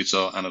rhythm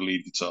guitar and a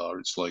lead guitar.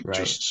 It's like right.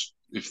 just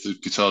if the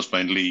guitar's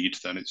playing lead,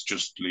 then it's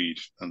just lead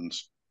and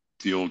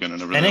the organ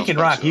and And everything it else can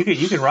backs rock. it up.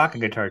 You can rock a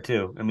guitar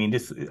too. I mean,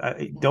 just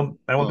I don't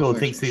want Oh, people to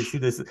thanks. think see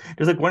this.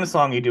 There's like one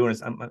song you do,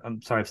 and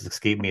I'm sorry if it's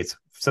escaped me. It's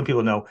some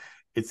people know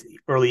it's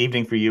early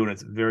evening for you, and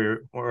it's very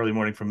early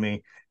morning for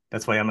me.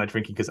 That's why I'm not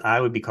drinking because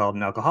I would be called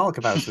an alcoholic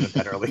if I was doing it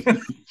that early,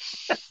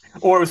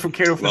 or it was from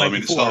carried over from the Well, I night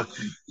mean, before,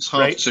 it's half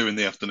right? two in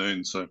the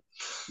afternoon, so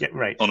Yeah,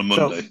 right. on a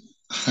So Monday.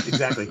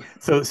 exactly.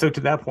 So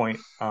to that point,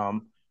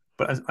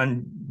 but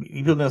on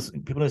people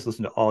just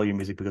listen to all your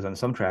music because on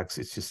some tracks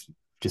it's just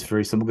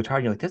very simple guitar.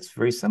 And you're like, that's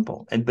very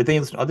simple. And but then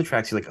you listen to other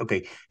tracks, you're like,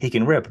 okay, he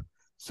can rip.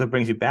 So it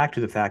brings you back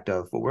to the fact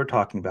of what we're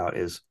talking about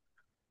is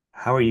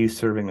how are you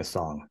serving a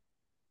song?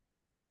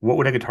 What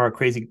would a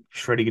crazy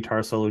shreddy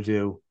guitar solo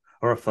do,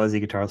 or a fuzzy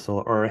guitar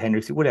solo, or a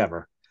Hendrix,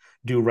 whatever,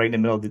 do right in the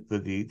middle of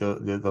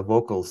the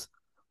vocals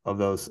of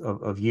those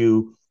of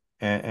you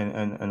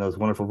and those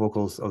wonderful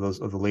vocals of those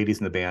of the ladies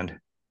in the band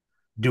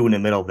do in the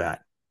middle of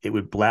that. It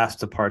would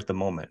blast apart the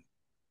moment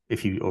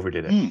if you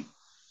overdid it. Hmm,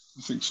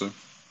 I think so.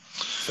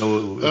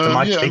 So it's a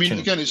Yeah, I mean, modulation.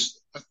 again,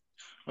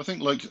 I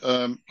think like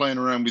playing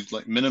around with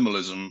like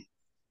minimalism.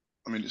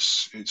 I mean,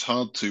 it's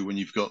hard to when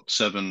you've got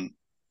seven.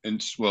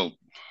 Well,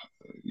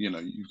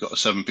 you've got a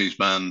seven-piece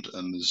band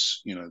and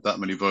there's that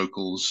many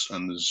vocals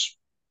and there's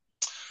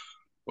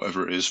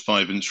whatever it is,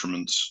 five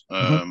instruments.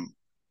 Mm-hmm.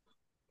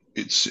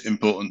 It's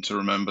important to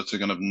remember to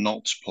kind of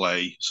not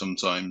play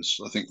sometimes.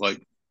 I think like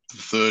the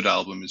third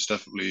album is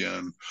definitely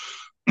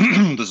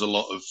there's a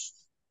lot of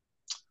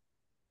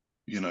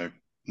you know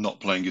not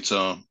playing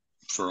guitar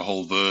for a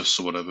whole verse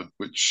or whatever,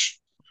 which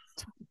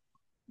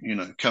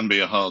can be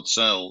a hard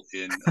sell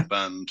in a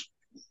band,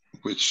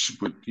 which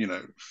would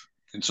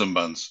in some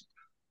bands.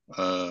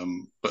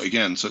 But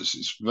again, so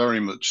it's very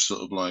much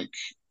sort of like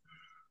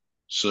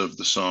serve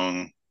the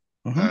song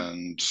Mm-hmm.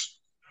 and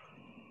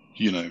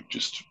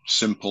just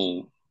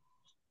simple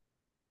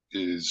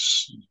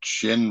is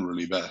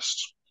generally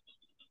best,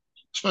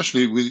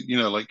 especially with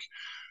like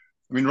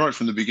I mean right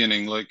from the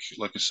beginning, like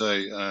I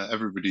say,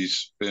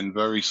 everybody's been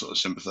very sort of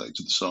sympathetic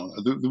to the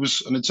song. There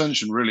was an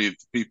intention really of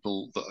the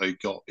people that I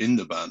got in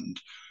the band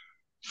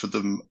for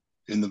them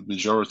in the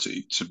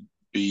majority to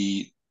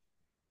be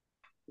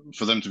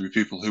for them to be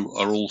people who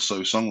are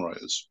also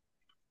songwriters,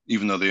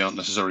 even though they aren't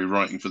necessarily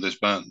writing for this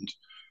band.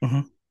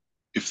 Mm-hmm.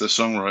 If they're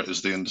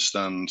songwriters, they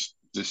understand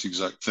this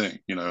exact thing,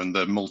 and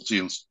they're multi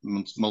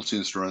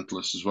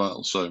instrumentalists as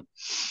well. So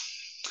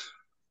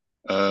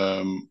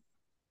um,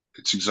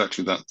 it's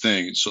exactly that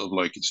thing. It's sort of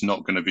like it's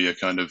not going to be a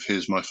kind of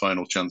here's my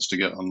final chance to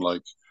get on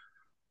like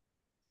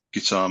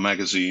Guitar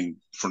Magazine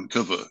front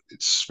cover.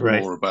 It's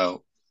Right. more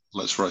about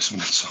let's write some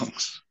good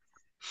songs.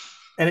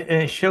 And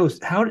it shows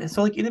how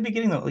so like in the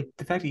beginning though, like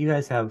the fact that you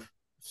guys have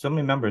so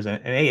many members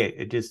and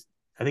it just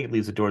I think it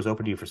leaves the doors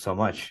open to you for so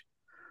much,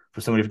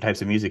 for so many different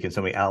types of music and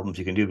so many albums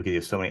you can do because you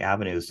have so many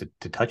avenues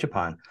to touch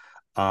upon.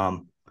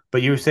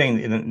 But you were saying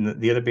in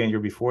the other band you're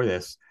before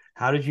this,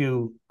 how did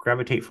you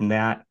gravitate from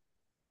that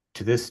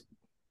to this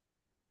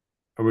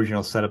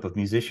original setup of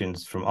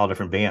musicians from all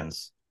different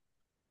bands?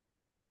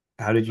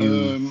 How did you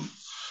Um,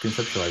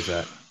 conceptualize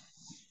that?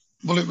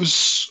 well, it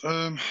was.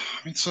 I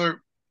mean, so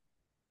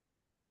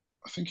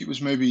I think it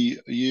was maybe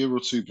a year or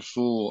two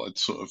before I'd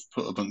sort of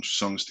put a bunch of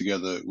songs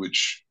together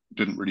which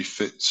didn't really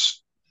fit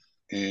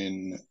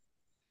in.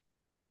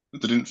 They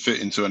didn't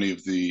fit into any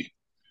of the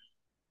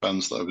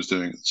bands that I was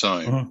doing at the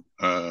time,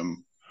 Mm-hmm.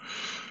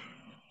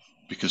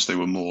 because they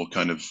were more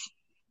kind of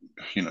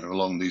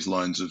along these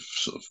lines of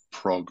sort of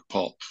prog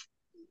pop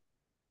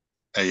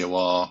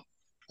AOR.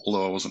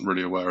 Although I wasn't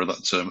really aware of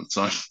that term at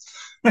the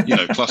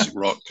time. Classic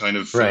rock kind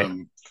of Right.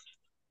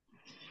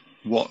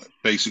 what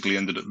basically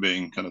ended up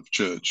being kind of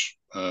church.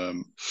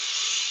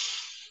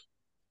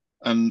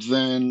 And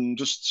then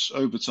just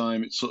over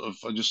time, it's sort of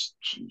I just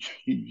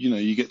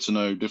you get to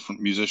know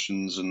different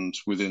musicians and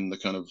within the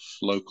kind of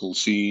local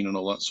scene and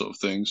all that sort of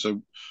thing.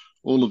 So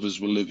all of us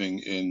were living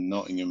in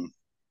Nottingham,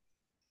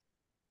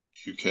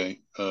 UK,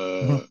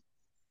 Mm-hmm.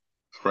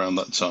 around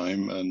that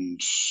time, and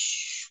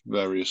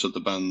various other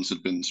bands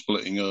had been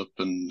splitting up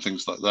and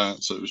things like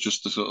that. So it was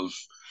just a sort of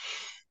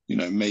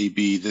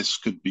maybe this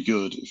could be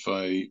good if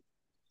I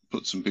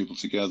put some people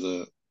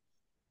together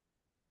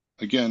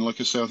again,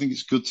 like I say, I think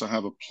it's good to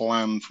have a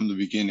plan from the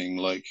beginning.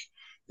 Like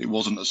it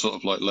wasn't a sort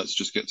of like let's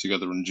just get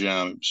together and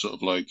jam. It was sort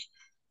of like,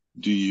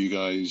 do you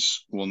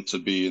guys want to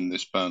be in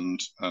this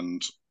band?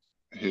 And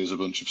here's a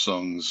bunch of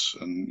songs,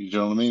 and you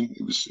know what I mean.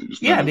 It was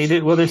Yeah, kind I of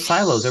mean, well, there's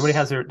silos. Everybody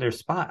has their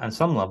spot on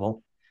some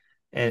level,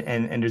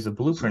 and there's a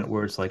blueprint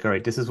where it's like, all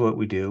right, this is what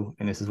we do,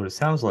 and this is what it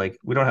sounds like.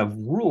 We don't have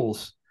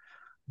rules,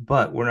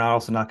 but we're not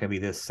also not going to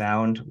be this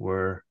sound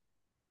where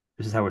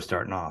this is how we're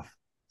starting off.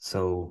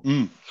 So,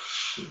 mm.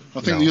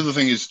 I you think the know, other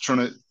thing is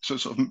trying to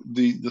sort of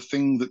the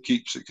thing that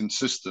keeps it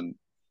consistent,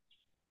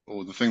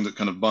 or the thing that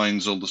kind of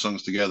binds all the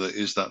songs together,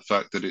 is that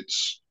fact that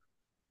it's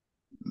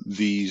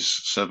these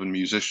seven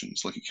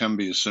musicians. Like it can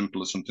be as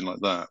simple as something like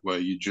that, where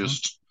you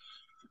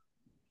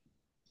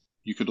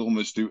could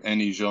almost do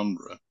any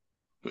genre,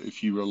 but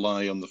if you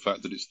rely on the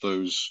fact that it's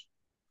those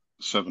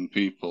seven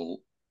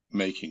people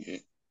making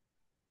it,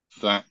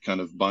 that kind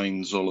of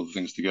binds all of the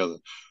things together.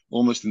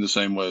 Almost in the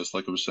same way as,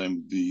 like I was saying,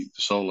 with the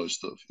solo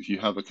stuff. If you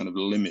have a kind of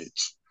limit,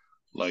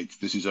 like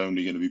this is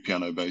only going to be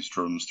piano, bass,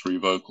 drums, three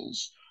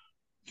vocals,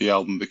 the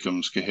album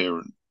becomes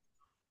coherent,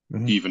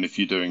 mhm. even if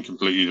you're doing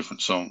completely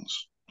different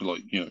songs,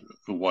 like,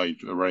 a wide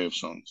array of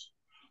songs.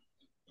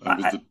 And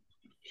with I, the,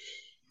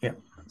 yeah.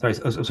 Sorry.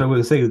 So what I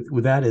was saying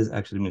with that is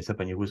actually, let me step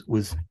on you.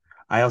 Was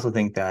I also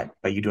think that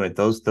by you doing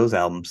those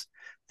albums,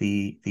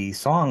 the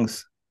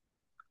songs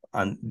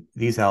on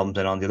these albums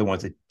and on the other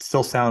ones, it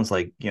still sounds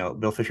like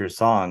Bill Fisher's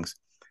songs,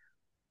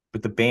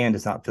 but the band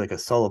does not feel like a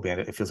solo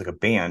band. It feels like a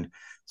band.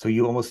 So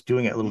you almost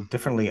doing it a little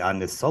differently on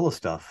this solo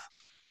stuff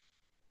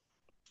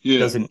yeah,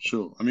 doesn't.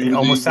 sure. I mean, It with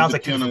almost the sounds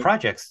like two different piano,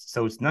 projects.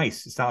 So it's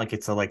nice. It's not like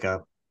it's like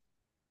a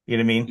you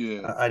know what I mean,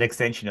 yeah, an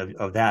extension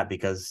of that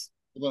because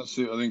well, that's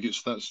it. I think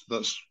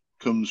that's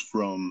comes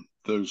from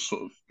those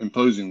sort of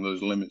imposing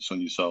those limits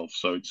on yourself.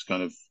 So it's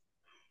kind of,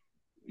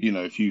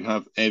 if you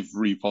have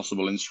every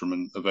possible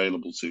instrument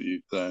available to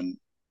you, then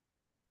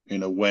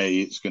in a way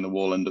it's going to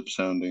all end up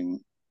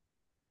sounding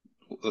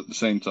at the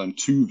same time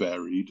too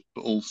varied,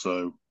 but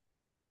also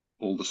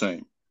all the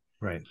same.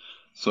 right.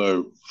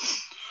 So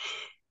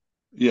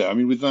yeah, I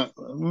mean, with that,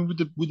 I mean,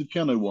 with the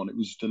piano one, it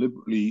was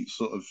deliberately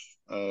sort of,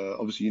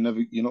 obviously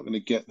you're not going to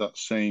get that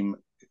same.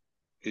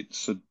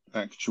 It's an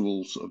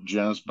actual sort of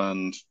jazz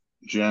band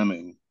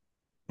jamming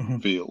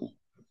Mhm. feel,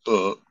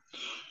 but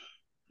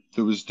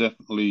there was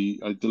definitely,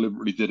 I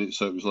deliberately did it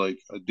so it was like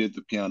I did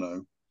the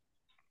piano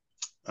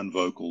and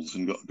vocals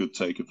and got a good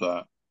take of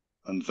that,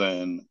 and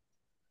then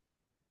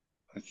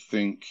I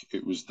think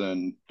it was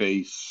then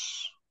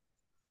bass.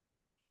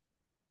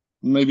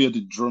 Maybe I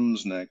did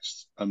drums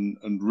next, and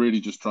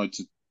really just tried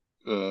to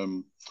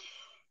um,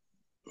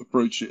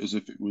 approach it as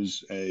if it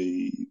was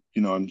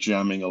I'm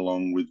jamming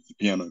along with the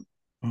piano.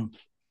 Mhm.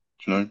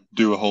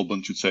 Do a whole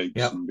bunch of takes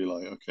Yep. and be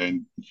like, okay,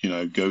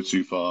 go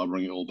too far,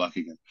 bring it all back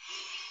again.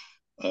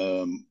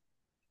 Um,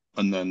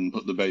 and then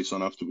put the bass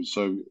on afterwards.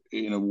 So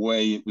in a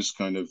way, it was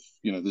kind of,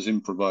 there's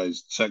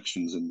improvised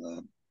sections in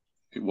there.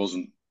 It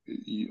wasn't.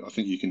 I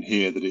think you can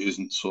hear that it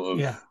isn't sort of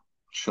Yeah.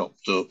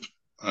 chopped up,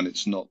 and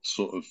it's not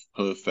sort of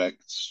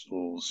perfect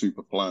or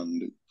super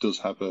planned. It does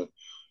have a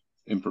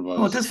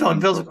Well, it improvised does feel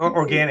it feels improv kind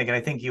of feel. organic, and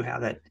I think you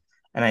have that.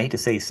 And I hate to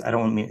say, I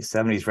don't mean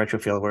 70s retro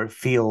feel where it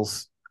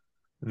feels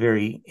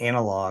very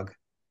analog,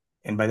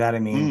 and by that I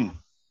mean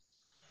Mm,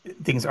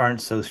 things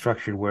aren't so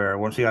structured. Where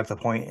once we got to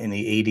the point in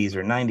the 80s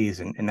or 90s,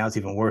 and now it's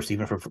even worse,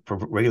 even for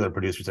regular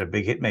producers that are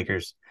big hit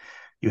makers,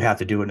 you have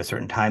to do it in a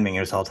certain timing,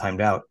 and it's all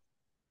timed out.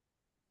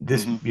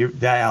 hmm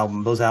That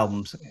album, those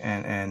albums,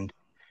 and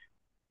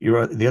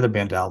your the other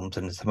band albums,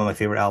 and some of my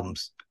favorite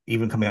albums,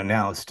 even coming out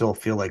now, still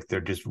feel like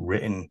they're just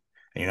written, and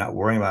you're not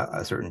worrying about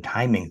a certain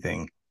timing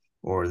thing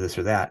or this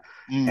or that.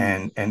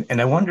 mm.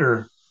 And I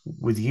wonder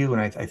with you,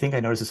 and I think I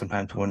notice it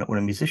sometimes when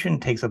a musician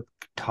takes up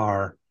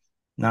guitar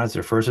not as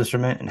their first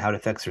instrument and how it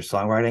affects their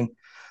songwriting.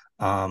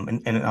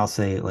 And I'll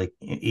say like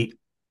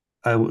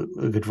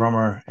a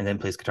drummer and then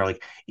plays guitar.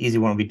 Like easy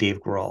one would be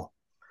Dave Grohl.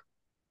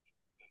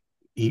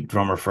 He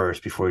drummer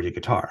first before he did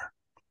guitar,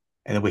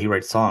 and the way he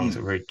writes songs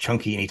are Mm. very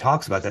chunky, and he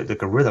talks about that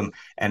like a rhythm.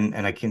 And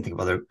I can't think of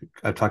other.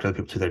 I've talked to other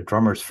people too. They're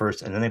drummers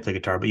first, and then they play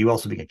guitar. But you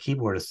also being a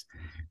keyboardist,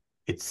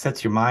 it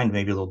sets your mind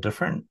maybe a little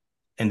different.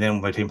 And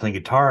then by the time you're playing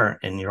guitar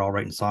and you're all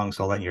writing songs,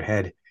 all that in your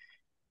head,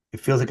 it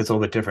feels like it's a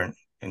little bit different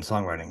in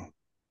songwriting.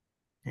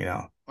 You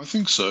know, I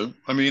think so.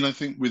 I mean, I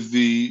think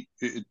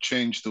it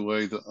changed the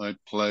way that I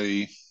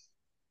play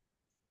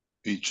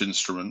each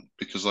instrument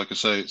because, like I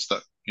say, it's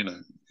that,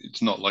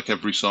 it's not like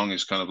every song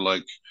is kind of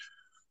like,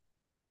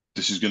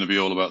 this is going to be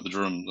all about the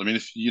drums. I mean,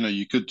 if,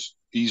 you could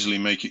easily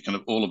make it kind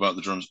of all about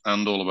the drums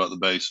and all about the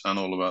bass and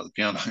all about the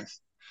piano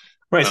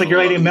right? It's and like you're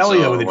all about writing a the melody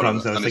guitar with or the whatever.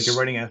 drums, though. And It's like you're it's,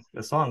 writing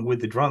a song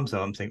with the drums,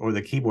 though. I'm saying, or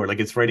the keyboard. Like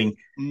it's writing.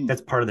 mm,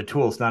 That's part of the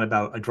tool. It's not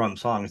about a drum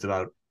song. It's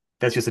about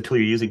that's just a tool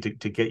you're using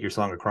to get your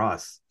song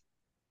across.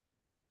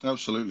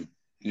 absolutely.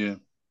 Yeah.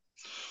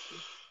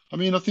 I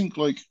mean, I think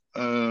like,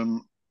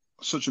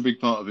 such a big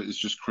part of it is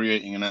just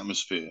creating an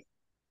atmosphere.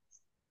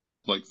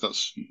 Like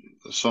that's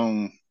a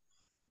song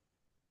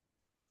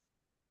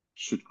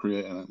should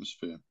create an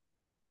atmosphere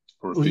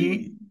or a Well, you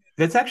feeling.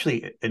 That's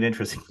actually an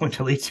interesting point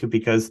to lead to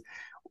because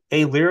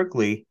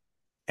lyrically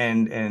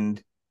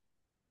and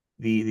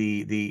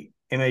the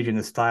image and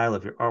the style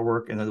of your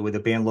artwork and the way the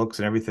band looks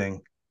and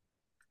everything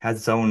has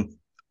its own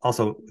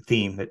also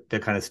theme that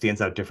kind of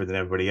stands out different than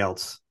everybody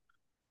else.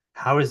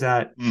 How is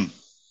that? Mm.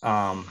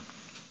 Um,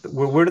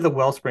 where did the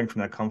wellspring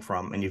from that come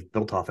from? And you've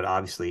built off it,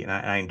 obviously, and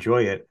I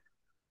enjoy it.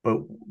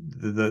 But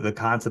the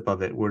concept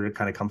of it, where did it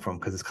kind of come from?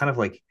 Because it's kind of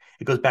like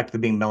it goes back to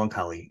being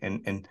melancholy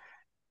and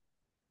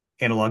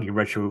analog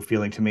retro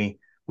feeling to me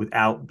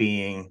without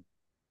being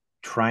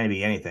trying to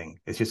be anything.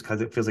 It's just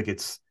because it feels like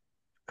it's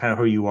kind of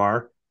who you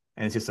are,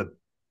 and it's just a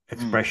Mm.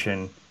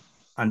 expression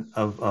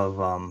of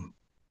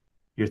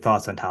your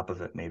thoughts on top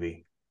of it,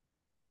 maybe.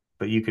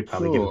 But you could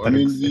probably give a Sure. I better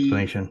mean, the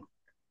explanation.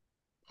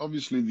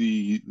 obviously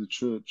the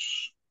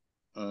church,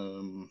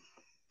 um,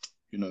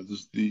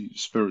 there's the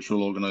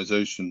spiritual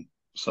organization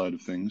side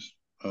of things.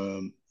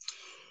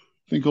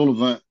 I think all of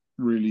that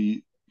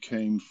really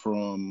came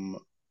from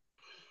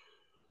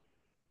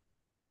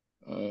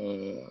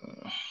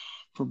uh,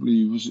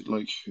 probably was it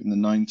like in the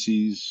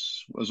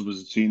 90s as I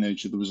was a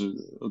teenager there was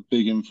a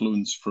big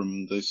influence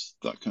from this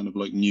that kind of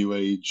like new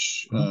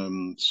age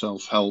Mhm.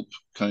 self-help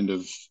kind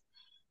of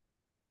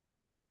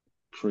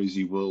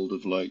crazy world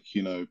of like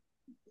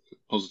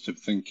positive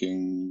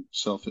thinking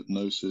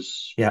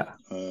self-hypnosis Yeah.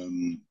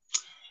 um,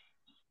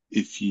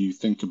 if you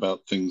think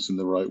about things in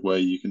the right way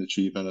you can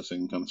achieve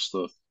anything kind of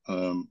stuff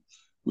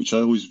which I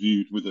always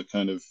viewed with a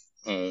kind of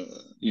uh,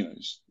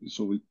 it's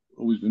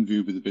always been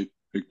viewed with a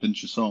big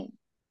pinch of salt.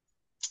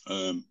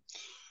 um,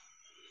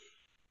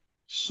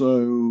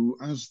 So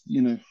as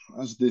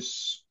as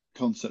this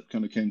concept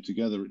kind of came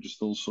together, it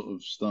just all sort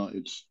of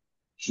started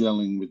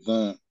gelling with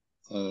that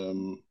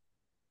um,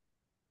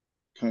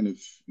 kind of,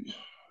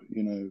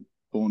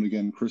 born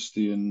again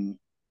Christian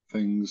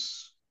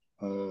things,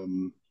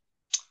 um,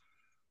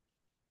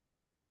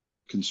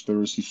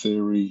 conspiracy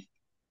theory,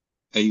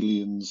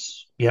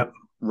 aliens, Yep.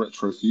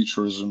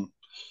 retrofuturism.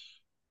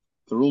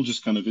 They're all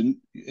just kind of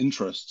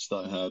interests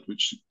that I had,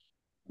 which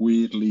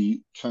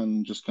weirdly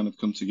can just kind of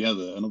come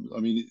together. And I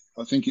mean,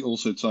 I think it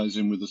also ties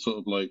in with the sort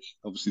of like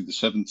obviously the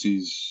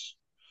 70s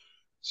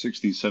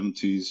 60s,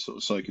 70s sort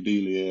of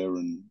psychedelia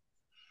and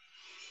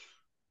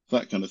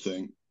that kind of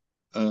thing.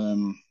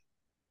 Um,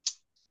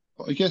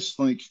 but I guess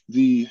like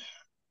the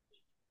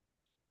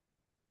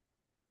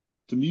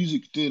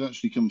music did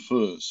actually come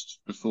first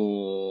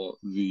before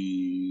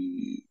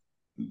the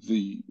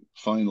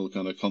final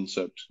kind of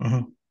concept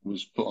Hmm.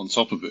 was put on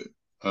top of it.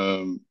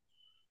 Um,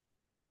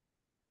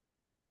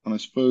 and I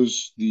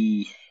suppose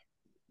the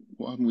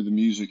what happened with the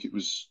music, it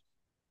was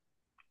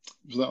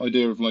that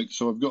idea of like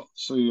I've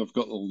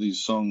got all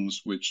these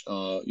songs which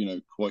are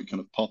quite kind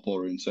of pop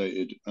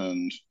orientated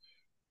and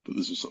but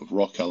there's a sort of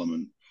rock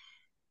element.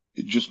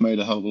 It just made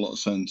a hell of a lot of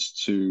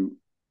sense to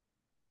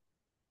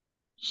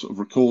sort of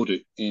record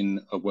it in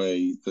a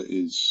way that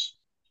is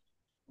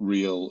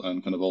real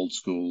and kind of old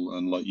school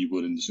and like you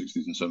would in the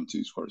 60s and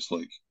 70s, where it's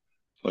like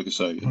I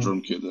say, a Hmm.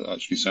 drum kit that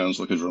actually sounds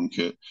like a drum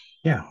kit,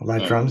 Yeah.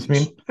 Live drums, I and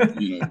mean.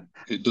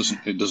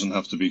 it doesn't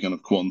have to be kind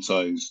of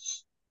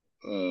quantized.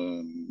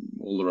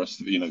 All the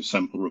rest of it,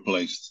 sample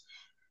replaced.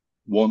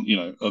 One,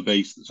 a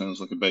bass that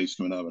sounds like a bass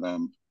coming out of an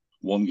amp.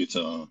 One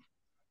guitar,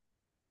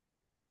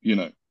 you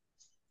know,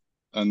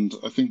 and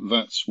I think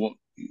that's what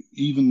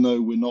even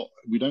though we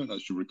don't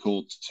actually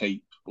record to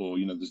tape or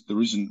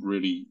there isn't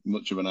really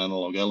much of an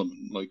analog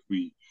element like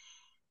we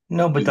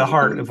No, but in the the heart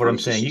recording of what I'm process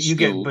saying, it's you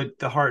get, still but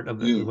the heart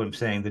of yeah what I'm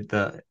saying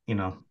that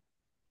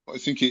I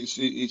think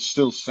it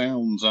still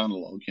sounds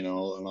analog and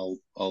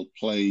I'll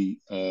play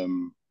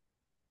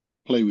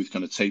with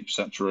kind of tape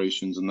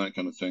saturations and that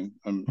kind of thing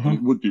and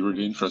it mhm. would be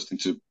really interesting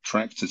to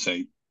track to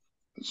tape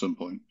at some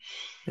point.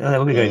 Yeah, that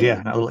would be a good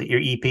idea. um Your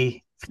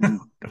EP. mm,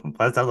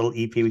 That's a little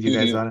EP with you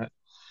guys yeah on it.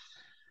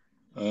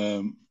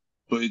 um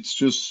but it's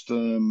just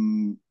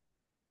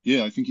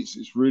yeah, I think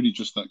it's really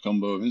just that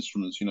combo of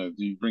instruments.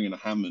 You bring in a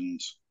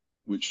Hammond,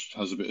 which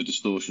has a bit of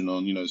distortion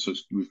on. So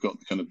we've got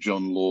the kind of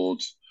John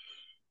Lord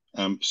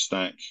amp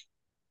stack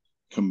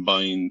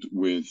combined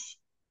with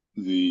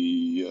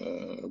the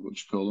what do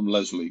you call them,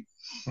 Leslie,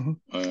 Mhm.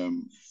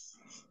 um,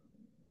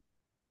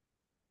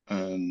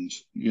 and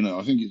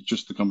I think it's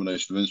just the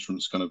combination of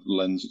instruments kind of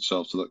lends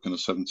itself to that kind of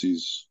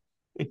 70s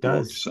It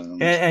rock does,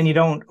 sound. and you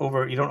don't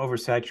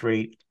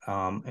oversaturate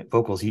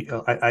vocals.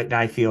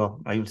 I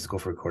feel I just go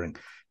for recording.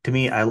 To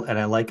me, I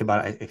like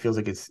about it. It feels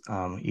like it's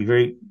you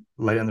very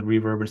light on the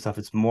reverb and stuff.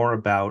 It's more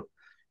about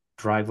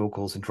dry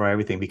vocals and dry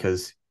everything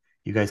because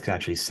you guys can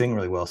actually sing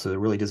really well. So it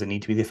really doesn't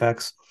need to be the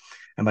effects.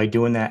 And by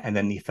doing that, and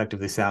then the effect of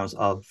the sounds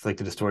of like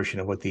the distortion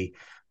of what the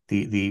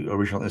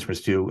original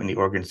instruments do and the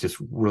organs just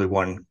really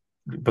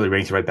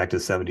brings it right back to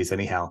the 70s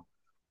anyhow.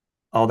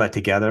 All that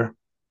together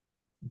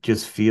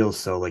just feels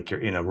so like you're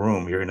in a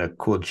room, you're in a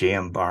cool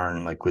jam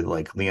barn, like with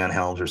like Leon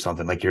Helms or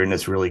something. Like you're in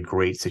this really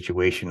great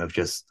situation of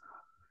just,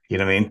 you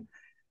know what I mean?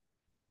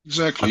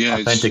 Exactly. Yeah,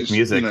 Authentic it's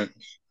music.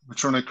 we're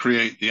trying to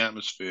create the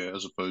atmosphere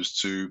as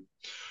opposed to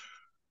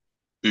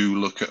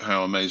look at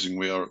how amazing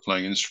we are at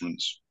playing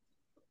instruments.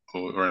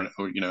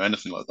 or you know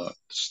anything like that.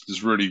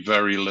 There's really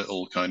very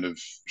little kind of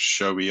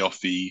showy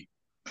offy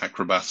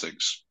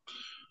acrobatics.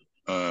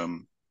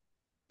 Um,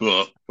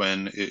 but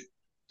when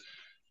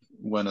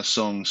a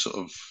song sort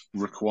of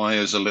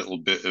requires a little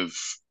bit of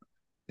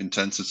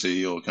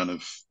intensity or kind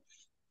of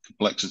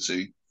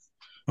complexity,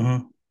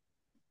 Mhm.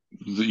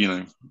 you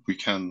know, we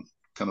can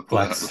kind of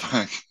pull it out of Flex. the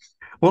bag.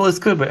 Well, it's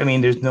good, but I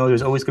mean, there's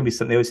always going to be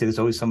something. They always say there's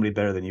always somebody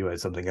better than you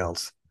at something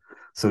else.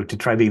 So to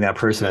try being that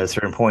person at a Exactly.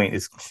 certain point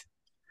is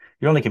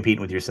you're only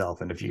competing with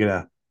yourself. And if you're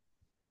gonna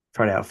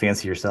try to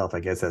outfancy yourself,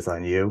 I guess that's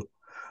on you,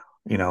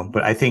 you know.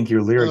 But I think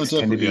your Oh, lyrics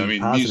tend to definitely. I be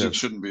mean, music positive.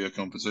 shouldn't be a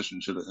competition,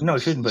 should it? And No,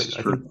 it shouldn't. this But is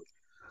I true. think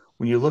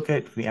when you look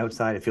at from the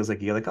outside, it feels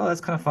like you're like, oh,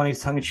 that's kind of funny.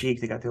 It's tongue in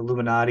cheek. They got the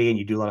Illuminati, and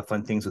you do a lot of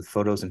fun things with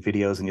photos and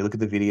videos. And you look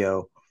at the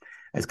video,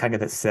 and it's kind of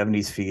got that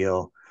 '70s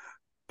feel,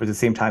 but at the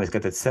same time, it's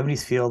got that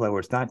 '70s feel that where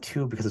it's not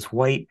too because it's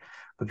white,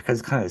 but because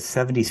it's kind of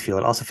 '70s feel.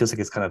 It also feels like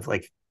it's kind of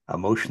like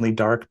emotionally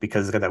dark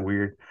because it's got that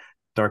weird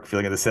dark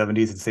feeling of the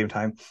 '70s at the same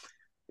time.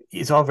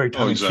 It's all very Oh,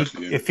 tongue in cheek.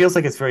 exactly. Yeah. It feels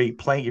like it's very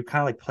playing. You're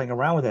kind of like playing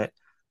around with it,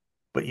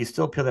 but you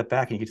still peel that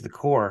back and you get to the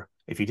core.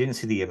 If you didn't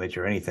see the image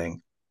or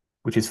anything,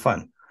 which is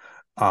fun,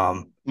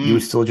 you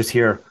would Mm. still just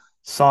hear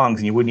songs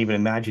and you wouldn't even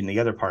imagine the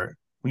other part.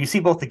 When you see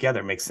both together,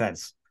 it makes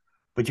sense.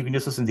 But you can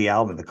just listen to the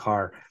album in the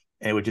car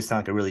and it would just sound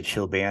like a really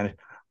chill band,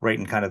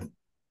 writing kind of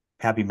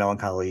happy,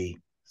 melancholy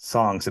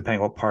songs,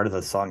 depending on what part of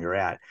the song you're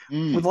at, with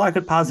Mm. a lot of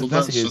good Well, positive that's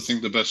I messages.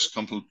 think the best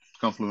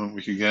compliment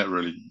we could get,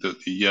 really. That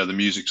the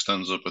music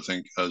stands up. I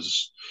think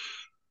as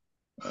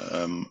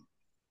um,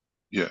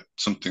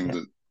 something Yeah.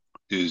 that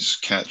is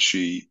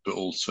catchy but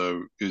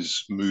also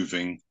is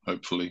moving.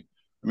 Hopefully,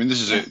 I mean,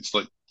 this is Yeah. it. It's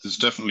like there's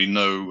definitely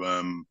no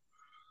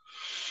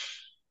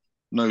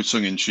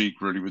tongue in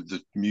cheek really with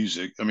the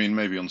music. I mean,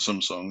 maybe on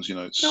some songs, you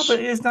know, No, but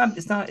it's not,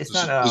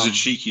 there's a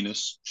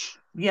cheekiness.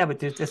 yeah, but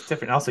that's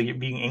different. Also, you're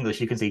being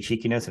English, you can say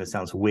cheekiness, and it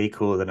sounds way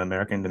cooler than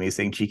American to me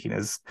saying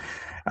cheekiness.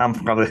 I'm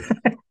probably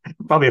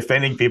probably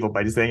offending people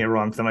by just saying it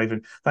wrong. Because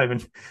I'm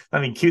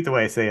not even cute the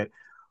way I say it.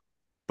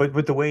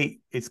 But the way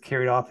it's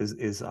carried off is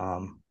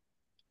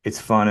it's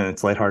fun and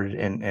it's lighthearted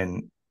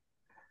and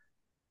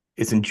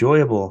it's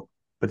enjoyable.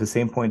 But at the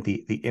same point,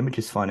 the image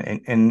is fun.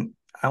 And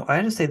I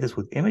had to say this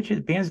with images,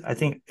 bands. I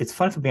think it's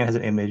fun if a band has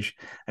an image.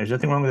 And there's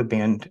nothing wrong with a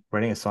band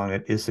writing a song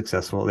that is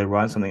successful. They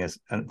write something that's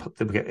and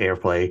they get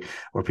airplay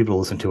or people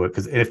listen to it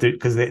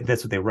because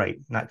that's what they write,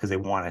 not because they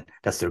want it.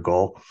 That's their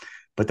goal.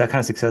 But that kind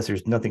of success,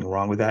 there's nothing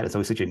wrong with that. It's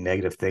always such a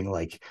negative thing.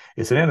 Like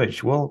it's an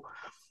image. Well,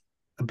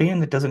 a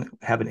band that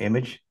doesn't have an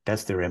image,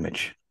 that's their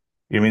image.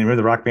 You know what I mean?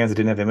 Remember the rock bands that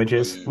didn't have Oh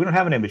images? yeah. We don't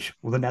have an image.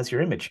 Well, then that's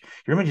your image.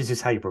 Your image is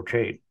just how you're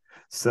portrayed.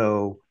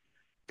 So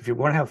if you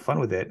want to have fun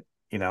with it,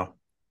 you know,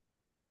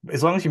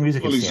 as long as your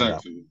music can Well, stand up,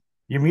 exactly.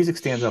 your music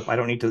stands up. I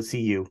don't need to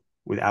see you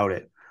without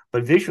it.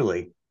 But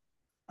visually,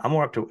 I'm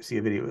more up to see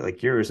a video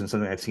like yours than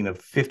something I've seen of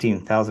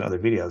 15,000 other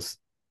videos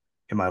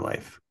in my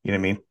life. You know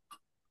what I mean?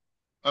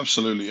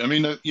 Absolutely. I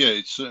mean, yeah,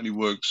 it certainly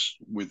works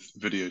with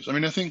videos. I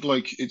mean, I think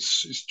like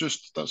it's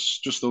just that's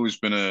just always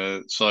been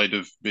a side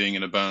of being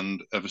in a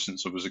band ever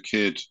since I was a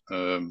kid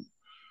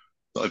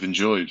that I've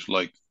enjoyed,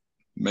 like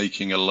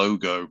making a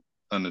logo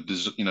and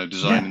Yeah,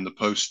 designing the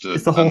poster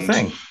it's the whole and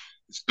thing.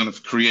 it's kind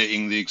of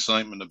creating the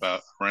excitement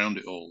about around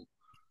it all.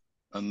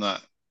 And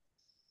that,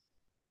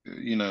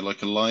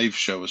 like a live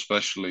show,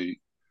 especially,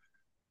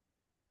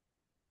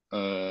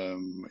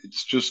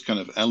 it's just kind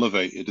of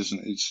elevated,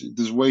 isn't it?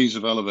 There's ways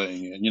of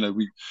elevating it. And,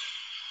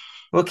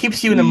 Well, it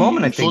keeps you in the we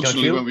moment, I think, don't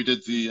unfortunately you?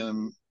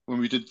 when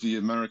we did the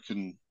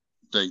American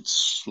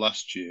dates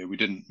last year, we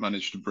didn't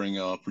manage to bring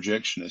our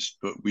projectionist,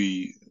 but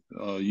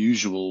our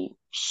usual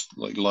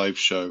like live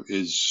show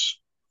is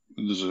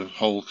there's a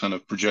whole kind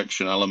of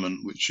projection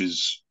element, which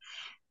is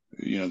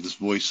there's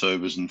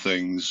voiceovers and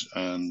things,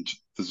 and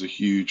there's a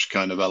huge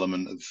kind of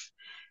element of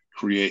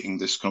creating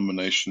this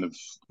combination of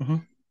Mm-hmm.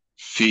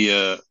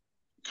 fear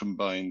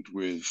combined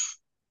with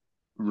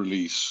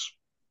release.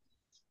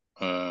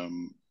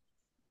 Um,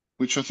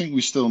 which I think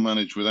we still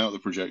manage without the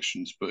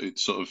projections, but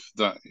it's sort of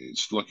that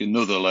it's like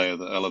another layer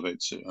that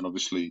elevates it. And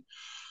obviously,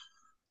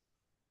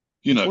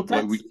 Well, like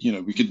that's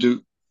we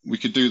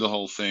could do the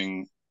whole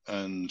thing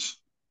and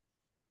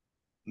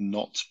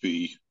not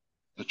be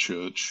a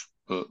church,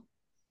 but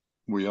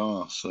we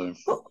are. So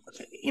well,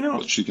 you know,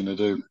 what's she gonna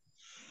do?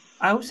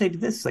 I would say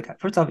this like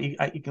first off, you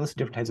can listen to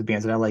different types of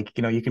bands that I like.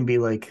 You know, you can be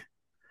like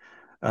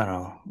I don't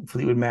know,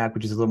 Fleetwood Mac,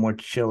 which is a little more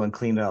chill and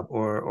cleaned up,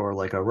 or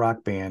like a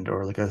rock band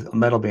or like a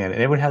metal band,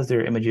 and everyone has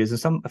their images. And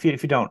some,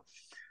 if you don't,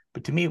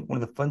 but to me,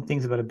 one of the fun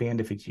things about a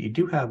band, if you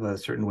do have a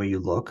certain way you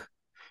look,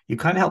 you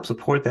kind of help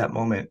support that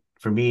moment.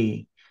 For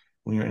me,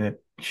 when you're in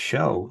a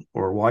show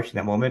or watching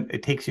that moment,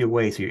 it takes you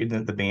away. So you're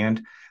in the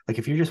band. Like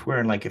if you're just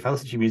wearing like if I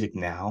listen to your music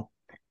now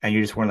and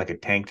you're just wearing like a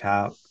tank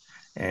top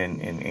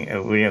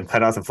and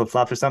cut off some flip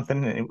flops or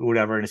something and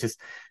whatever, and it's just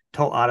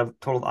total out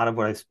of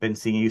what I've been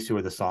seeing used to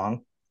with the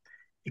song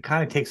it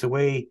kind of takes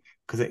away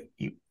because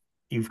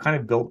you've kind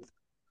of built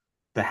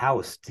the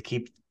house to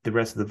keep the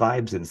rest of the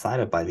vibes inside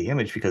of by the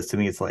image because to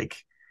me it's like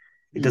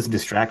it doesn't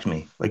distract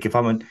me. Like if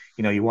I'm on,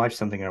 you watch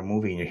something in a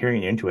movie and you're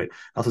hearing, you're into it,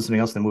 also something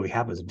else in the movie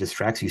happens, it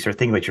distracts you. You start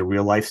thinking about your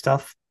real life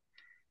stuff,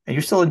 and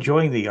you're still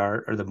enjoying the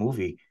art or the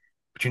movie,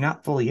 but you're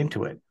not fully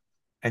into it.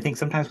 I think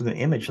sometimes with an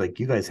image like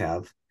you guys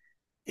have,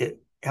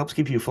 it helps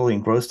keep you fully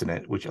engrossed in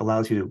it, which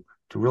allows you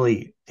to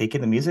really take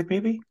in the music.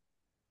 Maybe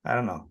I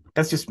don't know.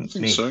 That's just I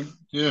think me. so.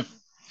 Yeah.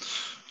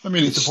 I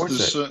mean, It it's supports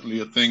there's it, certainly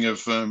a thing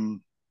of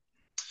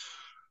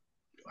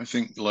I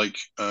think like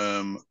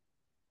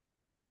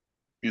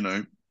you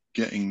know,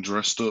 getting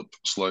dressed up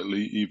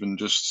slightly, even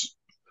just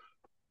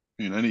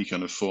in any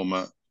kind of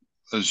format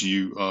as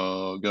you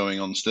are going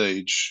on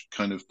stage,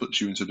 kind of puts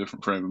you into a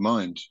different frame of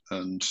mind,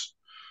 and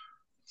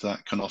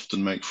that can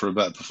often make for a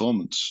better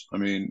performance. I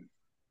mean,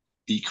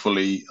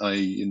 equally, I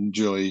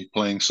enjoy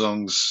playing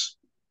songs,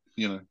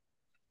 you know,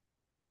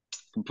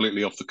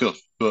 completely off the cuff.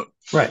 But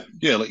right?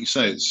 yeah, like you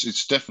say,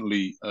 it's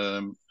definitely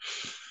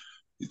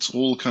it's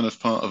all kind of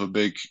part of a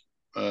big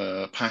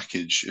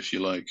package, if you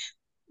like.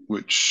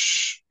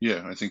 Which,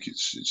 yeah, I think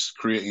it's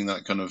creating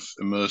that kind of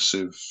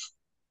immersive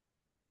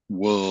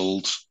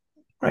world,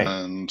 Right.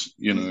 and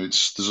you know,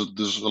 it's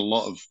there's a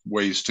lot of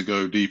ways to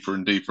go deeper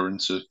and deeper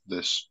into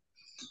this.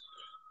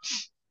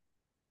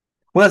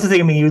 Well, that's the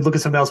thing. I mean, you look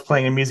at somebody else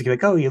playing a music, you're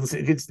like, oh,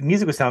 the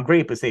music would sound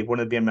great, but say one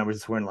of the band members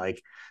is wearing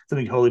like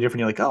something totally different.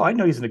 You're like, oh, I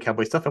know he's into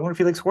cowboy stuff. I wonder if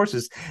he likes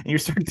horses. And you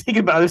start thinking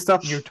about other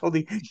stuff, and you're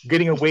totally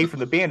getting away from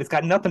the band. It's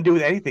got nothing to do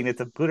with anything.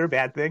 It's a good or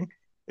bad thing.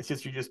 It's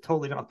just you're just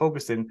totally not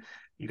focusing.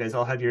 You guys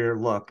all have your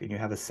look and you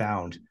have a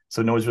sound,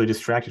 so no one's really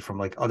distracted from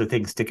like other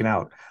things sticking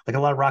out. Like a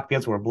lot of rock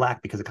bands wear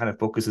black because it kind of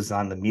focuses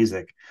on the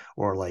music,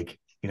 or like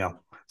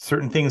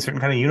certain things, certain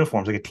kind of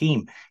uniforms, like a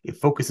team. It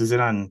focuses in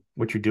on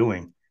what you're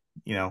doing.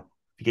 You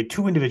get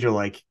too individual,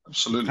 like you kind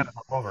Absolutely. of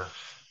hop over.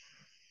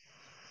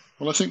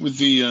 Well, I think with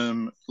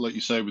the like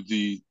you say, with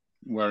the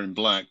wearing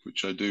black,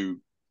 which I do,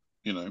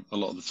 you know, a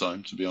lot of the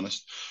time, to be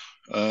honest.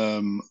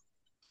 Um,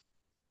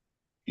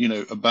 you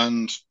know, a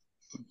band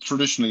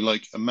traditionally,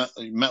 like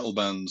metal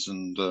bands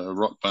and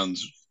rock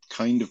bands,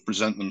 kind of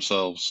present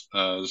themselves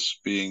as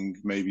being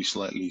maybe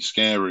slightly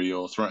scary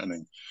or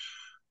threatening.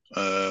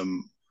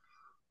 Um,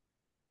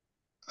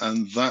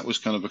 and that was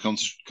kind of a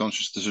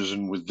conscious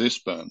decision with this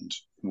band,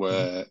 Mhm.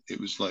 where it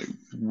was like,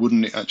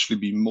 wouldn't it actually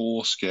be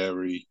more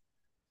scary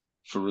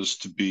for us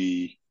to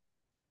be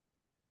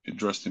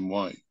dressed in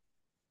white?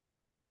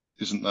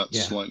 Isn't that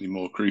Yeah, slightly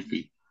more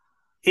creepy?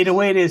 in a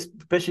way, it is.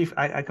 Especially if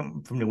I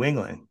come from New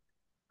England,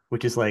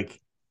 which is like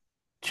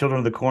Children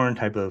of the Corn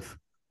type of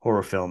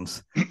horror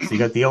films. So you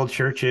got the old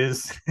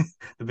churches,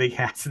 the big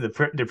hats, and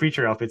the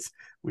preacher outfits,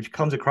 which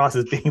comes across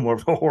as being more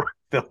of a horror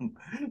film.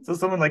 So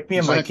someone like me,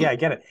 I'm like, yeah, Exactly. I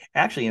get it.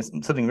 Actually,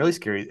 something really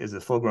scary is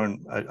a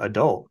full-grown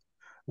adult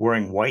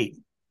wearing white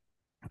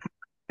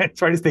and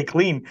trying to stay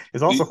clean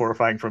is also The,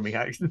 horrifying for me.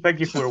 I expect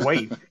you to wear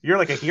white. You're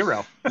like a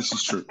hero. this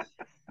is true.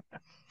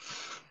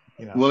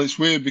 You know, Well, it's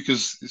weird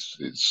because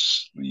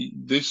it's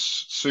this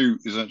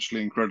suit is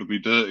actually incredibly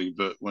dirty,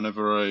 but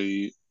whenever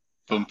I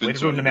bump way to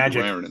into ruin the anybody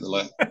magic. wearing it,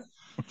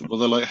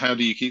 they're like, "How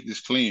do you keep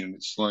this clean?" And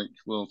it's like,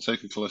 "Well,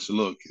 take a closer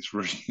look. It's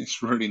really,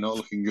 it's really not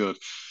looking good."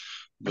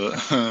 But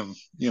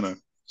you know,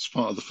 it's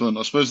part of the fun.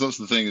 I suppose that's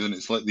the thing, isn't it?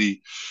 It's like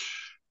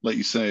like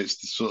you say, it's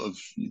the sort of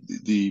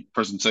the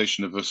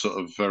presentation of a sort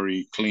of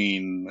very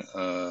clean,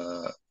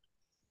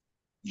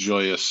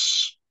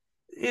 joyous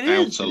It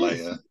is. outer It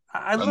is. layer,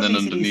 I and love then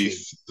AC/DC.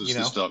 underneath You there's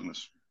this know,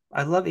 darkness.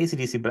 I love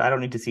AC/DC, but I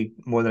don't need to see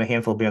more than a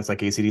handful of bands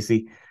like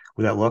AC/DC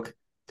with that look.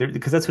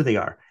 Because that's who they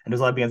are. And there's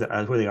a lot of bands that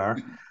are who they are.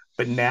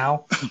 But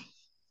now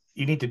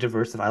you need to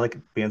diversify. I like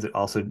bands that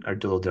also are a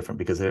little different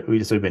because we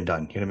just have been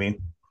done. You know what I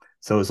mean?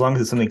 So as long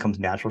as it's something that comes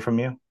natural from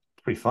you,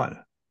 it's pretty fun.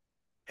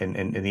 And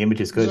the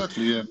image is good.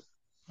 Exactly, yeah.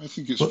 I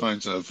think it's Well, fine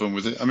to have fun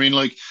with it. I mean,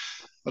 like,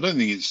 I don't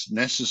think it's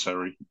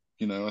necessary.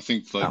 You know, I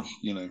think like, no.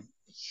 you know,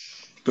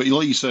 but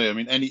like you say, I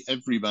mean,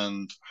 every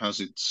band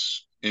has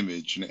its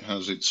image and it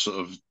has its sort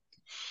of,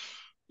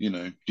 you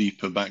know,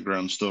 deeper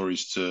background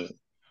stories to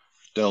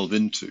delve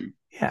into.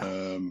 Yeah.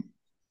 Um,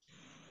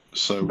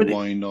 so But it,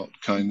 why not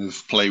kind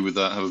of play with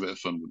that, have a bit of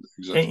fun with it? and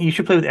Exactly. you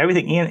should play with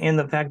everything. And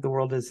the fact of the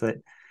world is that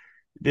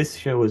this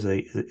show is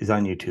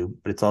on YouTube,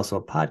 but it's also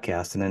a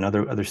podcast, and then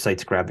other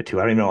sites grab it too.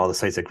 I don't even know all the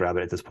sites that grab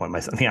it at this point,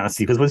 myself, to be honest,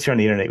 because once you're on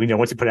the internet,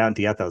 once you put it out in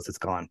the ethos, it's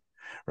gone,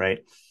 right?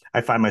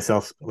 I find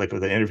myself like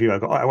with an interview, I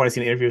go, oh, I want to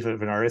see an interview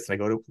of an artist, and I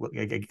go to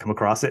I come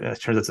across it, and it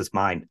turns out it's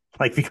mine,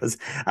 like because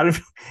I don't,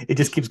 it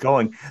just keeps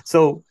going.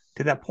 So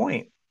to that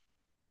point,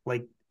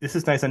 like this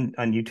is nice on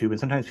YouTube, and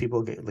sometimes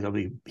people get like,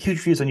 be huge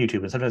views on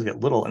YouTube, and sometimes get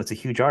little, and it's a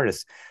huge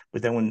artist.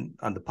 But then when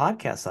on the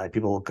podcast side,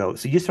 people will go,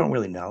 so you just don't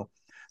really know.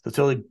 So it's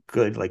really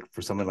good, like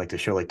for someone like a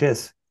show like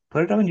this,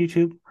 put it on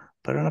YouTube,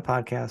 put it on a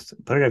podcast,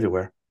 put it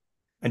everywhere,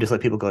 and just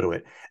let people go to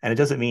it. And it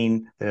doesn't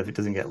mean that if it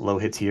doesn't get low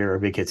hits here or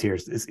big hits here,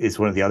 it's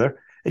one or the other.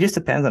 It just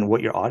depends on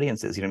what your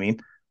audience is. You know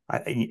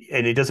what I mean?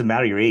 And it doesn't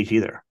matter your age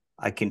either.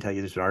 I can tell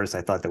you there's an artist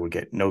I thought that would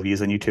get no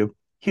views on YouTube,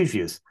 huge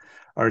views.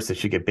 Artists that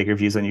should get bigger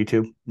views on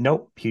YouTube,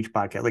 nope, huge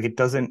podcast. Like it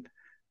doesn't,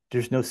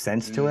 there's no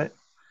sense to Yeah. it.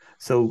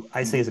 So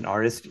I say Mm. as an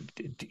artist,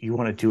 you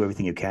want to do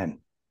everything you can,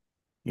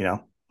 you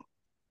know?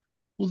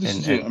 Well, this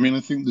is it. And I mean, I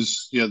think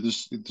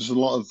there's a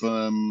lot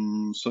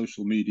of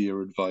social media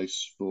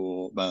advice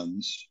for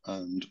bands,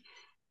 and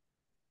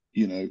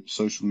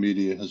social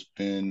media has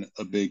been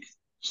a big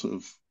sort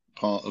of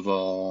part of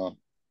our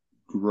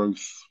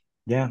growth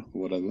yeah,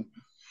 or whatever.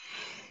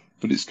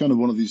 But it's kind of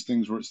one of these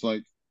things where it's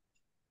like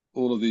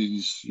all of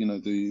these,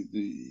 um,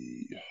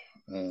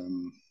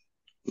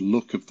 the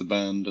look of the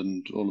band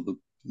and all of the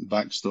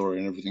backstory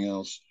and everything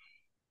else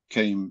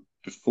came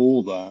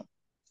before that,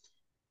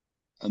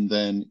 and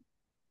then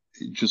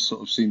it just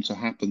sort of seemed to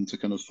happen to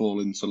kind of fall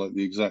into like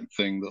the exact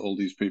thing that all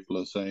these people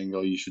are saying,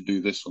 oh, you should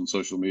do this on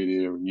social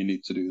media and you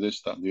need to do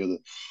this, that, and the other.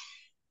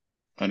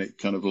 And it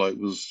kind of like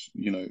was,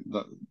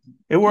 that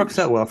it it works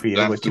out was well for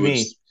you. But to me,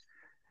 afterwards.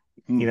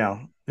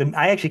 Hmm,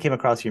 I actually came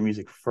across your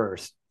music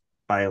first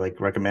by like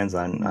recommends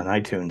on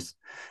iTunes,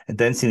 and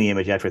then seeing the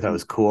image after I thought it hmm,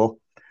 was cool.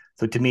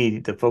 So to me,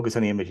 the focus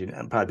on the image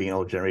and probably being an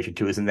older generation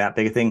too isn't that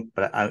big a thing,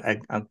 but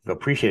I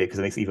appreciate it because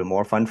it makes it even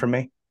more fun for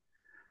me.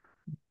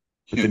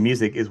 But the yeah.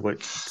 music is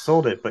what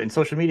sold it. But in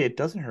social media, it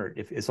doesn't hurt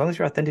if as long as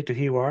you're authentic to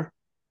who you are.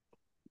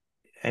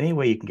 Any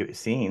way you can get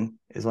seen,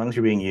 as long as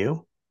you're being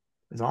you,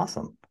 is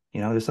awesome.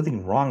 There's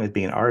something wrong with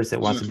being an artist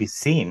that wants to be Exactly.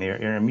 seen.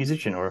 You're a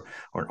musician or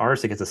an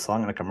artist that gets a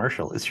song in a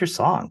commercial. It's your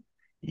song.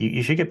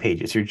 You should get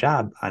paid. It's your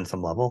job on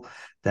some level.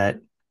 That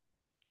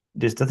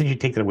there's nothing you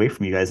take that away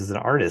from you guys as an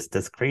artist.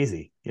 That's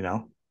crazy.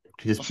 To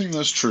just I think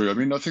that's true. I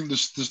mean, I think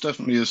there's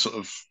definitely a sort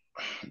of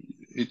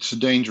it's a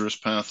dangerous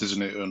path,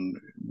 isn't it? And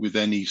with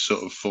any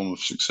sort of form of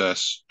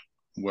success,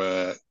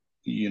 where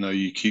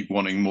you keep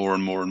wanting more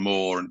and more and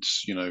more, and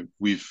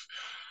we've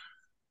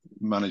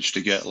managed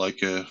to get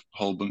like a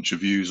whole bunch of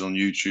views on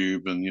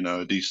YouTube and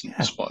a decent yeah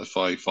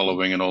Spotify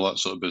following and all that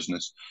sort of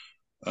business.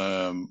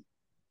 Um,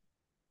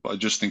 but I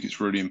just think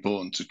it's really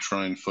important to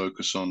try and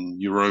focus on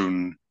your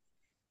own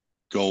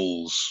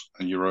goals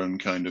and your own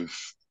kind of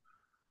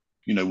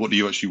what do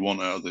you actually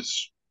want out of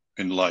this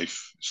in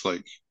life. It's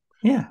like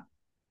yeah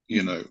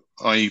you know,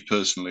 I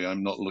personally,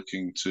 I'm not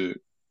looking to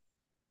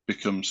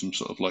become some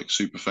sort of like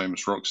super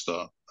famous rock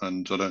star,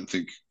 and I don't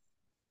think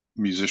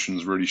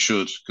musicians really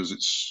should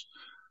because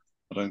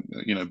I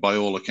don't, by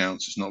all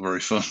accounts, it's not very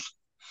fun.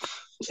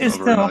 It's not a it's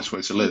very no nice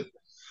way to live.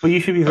 but you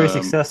should be very Um,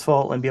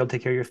 successful and be able to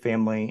take care of your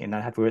family and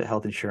not have to worry about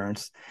health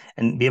insurance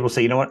and be able to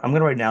say, you know what, I'm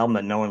going to write an album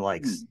that no one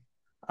likes.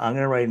 I'm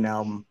going to write an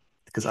album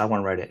because I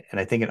want to write it. And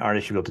I think an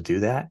artist should be able to do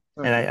that.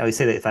 And I always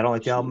say that if I don't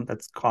like the album, absolutely.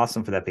 that's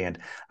awesome for that band.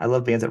 I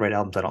love bands that write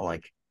albums I don't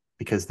like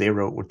because they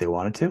wrote what they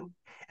wanted to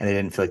and they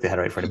didn't feel like they had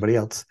to write for Yeah, anybody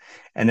else.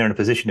 And they're in a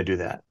position to do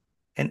that.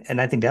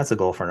 And I think that's a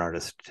goal for an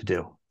artist to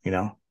do,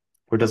 where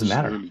it doesn't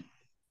matter, absolutely.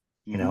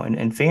 Hmm.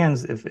 and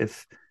fans,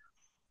 if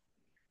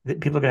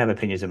people are going to have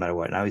opinions no matter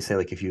what. And I always say,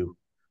 like, if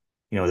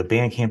the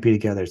band can't be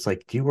together. It's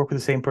like, do you work with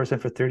the same person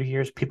for 30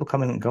 years? People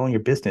come in and go in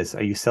your business.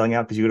 Are you selling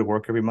out because you go to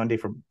work every Monday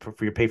for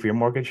your pay for your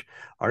mortgage?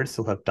 Artists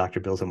still have doctor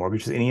bills and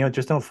mortgages. And,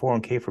 there's no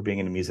 401k for being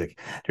into music.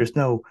 There's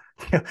no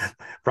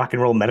rock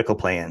and roll medical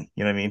plan.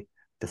 You know what I mean?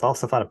 That's all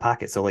stuff out of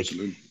pocket. So, like,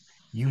 Absolutely.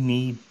 you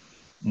need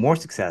more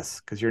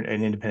success because you're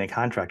an independent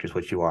contractor, is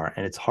what you are.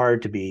 And it's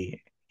hard to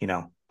be,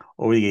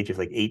 over the age of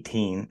like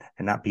 18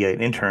 and not be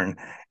an intern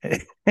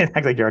and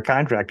act like you're a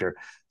contractor.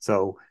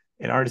 So,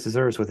 an artist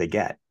deserves what they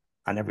get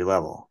on every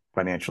level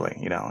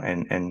financially,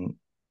 and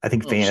I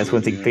think that's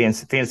one Absolutely. thing Yeah.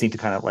 fans need to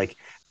kind of like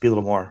be a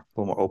little more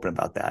open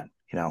about that,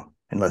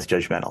 and less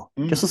judgmental. Just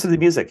Mm, listen to the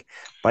music,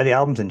 buy the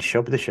albums, and show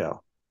up at the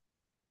show.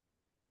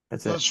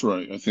 That's it. that's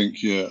right. I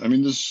think, yeah. I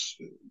mean,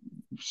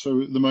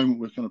 so at the moment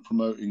we're kind of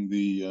promoting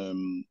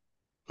the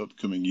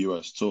upcoming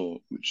US tour,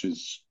 which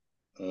is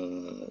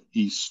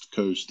East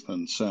Coast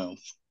and South,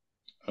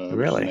 which is in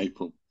Really,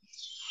 April.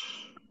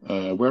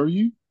 Where are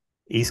you?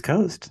 East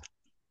Coast.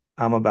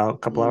 I'm about a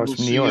couple Well, hours we'll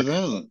from New see you York.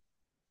 there then.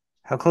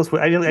 How close?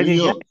 I Meet didn't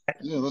you get up.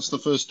 Yeah, that's the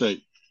first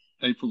date,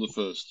 April the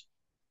 1st.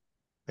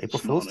 April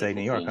It's not Fool's an Day,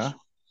 New April York, huh?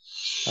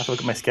 Fool's. I have to look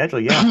at my schedule.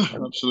 Yeah,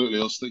 Absolutely,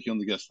 I'll stick you on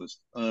the guest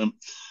list.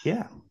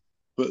 yeah.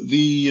 But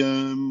the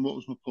what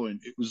was my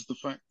point? It was the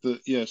fact that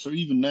yeah. So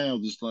even now,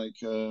 there's like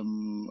I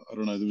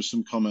don't know. There was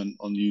some comment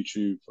on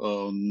YouTube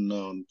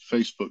on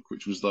Facebook,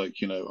 which was like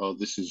oh,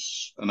 this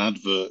is an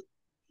advert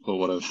or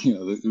whatever.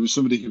 There was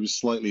somebody who was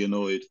slightly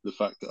annoyed the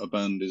fact that a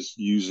band is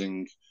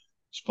using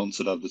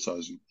sponsored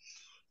advertising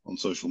on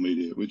social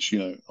media, which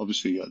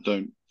obviously I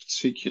don't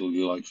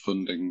particularly like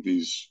funding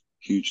these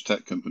huge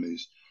tech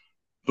companies,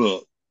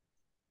 but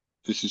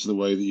this is the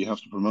way that you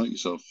have to promote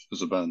yourself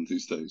as a band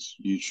these days.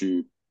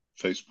 YouTube,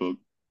 Facebook,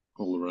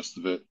 all the rest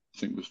of it. I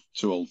think we're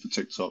too old for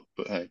TikTok,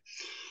 but hey,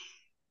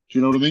 do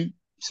you know what I mean?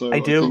 I So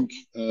do.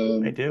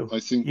 I do. I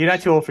think You're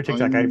not too old for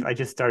TikTok. I, I'm I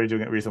just started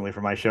doing it recently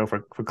for my show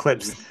for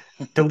clips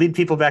to lead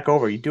people back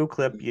over. You do a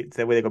clip,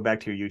 that way they go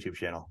back to your YouTube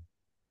channel.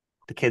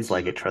 The kids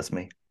like yeah, it, trust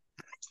me.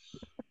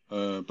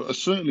 but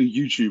certainly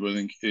YouTube I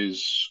think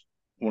is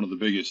one of the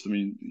biggest. I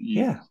mean,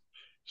 you Yeah.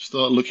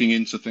 start looking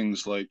into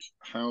things like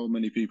how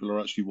many people are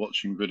actually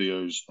watching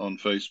videos on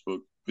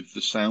Facebook with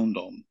the sound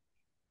on,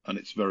 and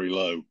it's very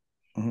low.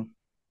 Hmm.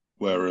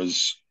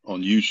 Whereas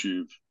on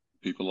YouTube,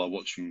 people are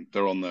watching,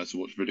 they're on there to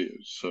watch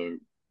videos. So,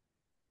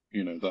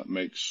 that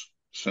makes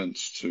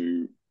sense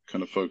to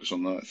kind of focus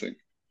on that, I think.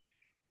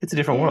 It's a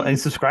different world, and Um,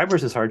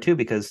 subscribers is hard too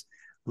because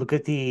look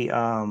at the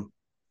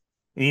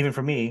even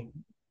for me,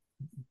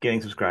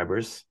 getting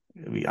subscribers,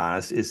 to be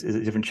honest, is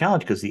a different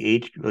challenge because the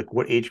age, like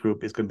what age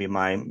group is going to be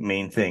my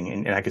main thing.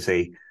 And I could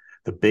say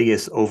the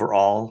biggest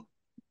overall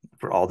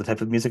for all the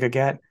type of music I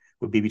get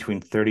would be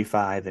between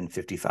 35 and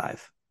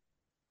 55.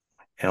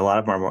 And a lot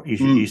of them are more,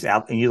 usually mm, use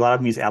Apple, and a lot of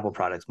them use Apple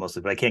products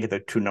mostly, but I can't get the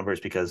true numbers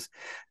because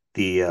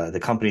the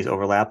companies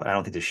overlap. I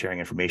don't think they're sharing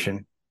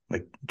information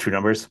like true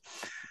numbers.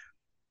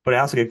 But I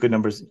also get good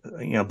numbers,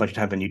 a bunch of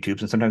times on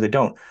YouTube, and sometimes I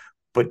don't.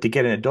 But to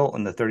get an adult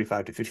in the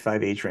 35 to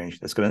 55 age range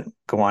that's going to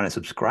go on and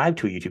subscribe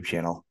to a YouTube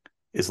channel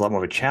is a lot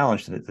more of a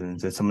challenge than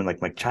someone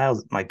like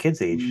my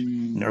kid's age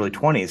in the early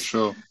 20s.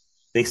 sure.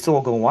 They still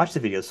will go and watch the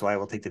videos. So I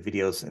will take the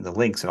videos and the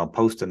links and I'll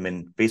post them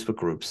in Facebook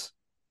groups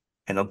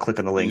and they'll click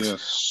on the links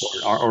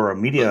Yes. or a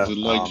But media the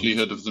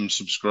likelihood of them of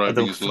subscribing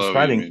the is low, you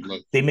subscribing, mean?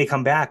 Like, they may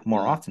come back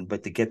more yeah. often,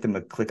 but to get them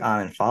to click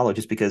on and follow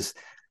just because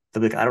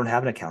they'll be like, I don't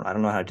have an account. I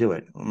don't know how to do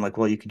it. I'm like,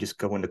 well, you can just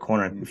go in the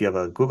corner. Mm. If you have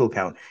a Google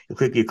account, you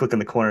click on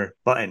the corner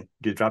button,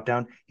 do the drop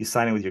down, you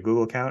sign in with your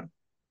Google account,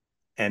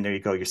 and there you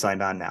go. You're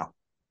signed on now,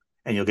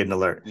 and you'll get an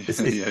alert. Yeah, It's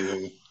yeah, yeah,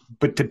 yeah.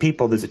 but to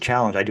people, there's a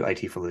challenge. I do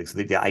IT for a living, so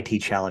the IT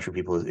challenge for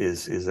people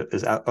is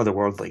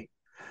otherworldly.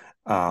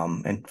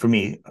 And for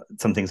me,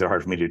 some things are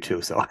hard for me to do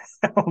too, so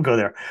I won't go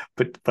there.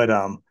 But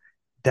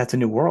that's a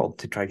new world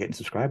to try getting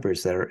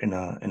subscribers that are in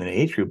an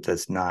age group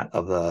that's not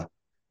of the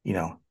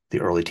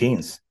early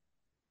teens.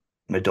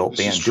 An adult This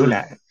is band doing true.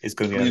 that is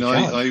going to I be another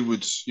mean, challenge.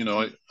 I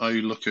would, I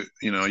look at,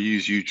 I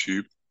use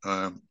YouTube,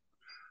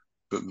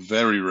 but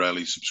very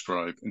rarely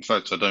subscribe. In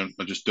fact, I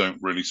just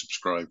don't really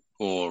subscribe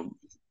or,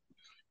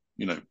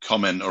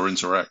 comment or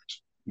interact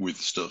with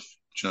stuff,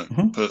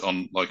 Mm-hmm. put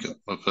on like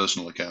a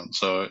personal account.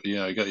 So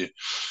yeah, I get you.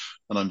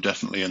 And I'm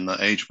definitely in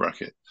that age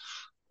bracket.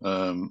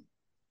 Um,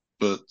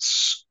 but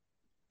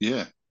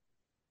yeah,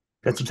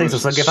 I That's what I'm saying. So suppose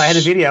it's like if I had a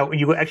it's video, and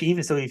you actually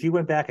even so, if you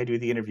went back, I do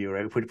the interview,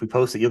 right? If we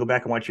post it, you'll go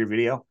back and watch your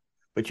video,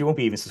 but you won't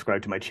be even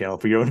subscribed to my channel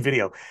for your own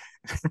video.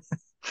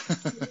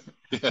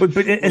 yeah. But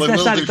Well, I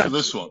that's will not do it's for not.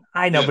 this one.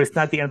 I know, Yeah, but it's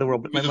not the end of the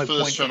world. But it'll be my, the my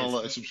first point channel is,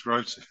 that I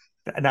subscribe to.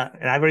 and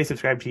I've already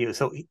subscribed to you.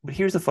 So, but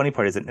here's the funny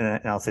part: is, and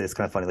I'll say it's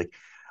kind of funny. Like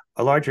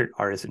a larger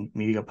artist and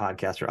media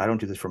podcaster, I don't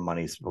do this for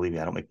money. So believe me,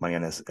 I don't make money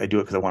on this. I do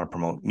it because I want to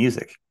promote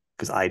music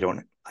because I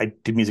don't. I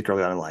did music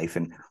early on in life,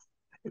 and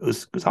it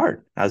was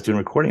hard. I was doing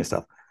recording and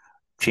stuff,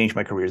 changed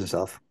my careers and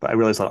stuff. But I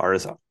realized a lot of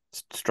artists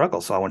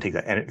struggle, so I want to take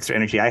that extra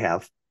energy I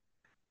have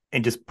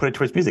and just put it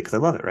towards music because I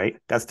love it. Right?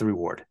 That's the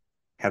reward.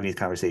 Having these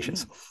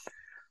conversations.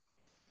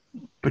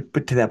 Mm.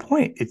 But to that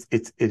point,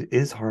 it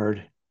is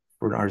hard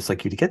for an artist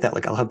like you to get that.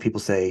 Like I'll have people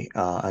say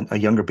a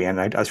younger band.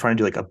 I was trying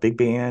to do like a big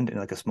band and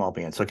like a small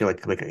band, so I get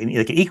like an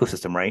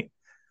ecosystem, right?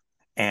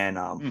 And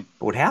Mm.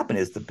 but what happened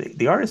is the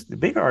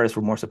bigger artists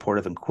were more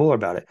supportive and cooler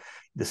about it.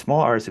 The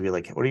small artists would be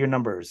like, "What are your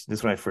numbers?" This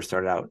is when I first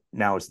started out.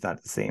 Now it's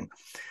not the same.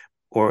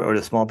 Or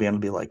the small band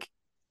will be like,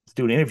 "Let's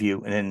do an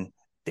interview," and then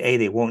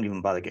they won't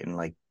even bother getting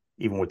like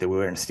even what they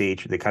were on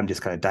stage. They kind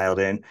of dialed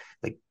in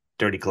like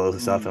dirty clothes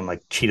and stuff and Mm.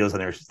 like Cheetos on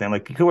their. I'm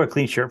like, you could wear a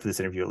clean shirt for this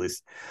interview at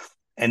least.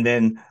 And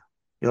then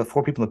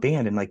four people in the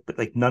band, and but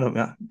like none of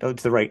them. No,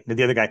 to the right,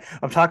 the other guy.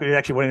 I'm talking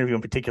actually one interview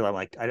in particular. I'm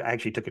like, I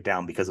actually took it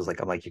down because it was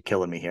like, I'm like, you're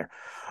killing me here.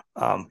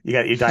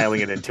 You're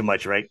dialing it in too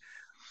much, right?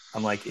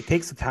 I'm like, it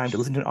takes some time to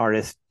listen to an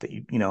artist that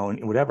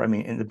and whatever. I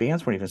mean, and the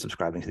bands weren't even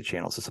subscribing to the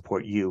channels to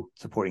support you,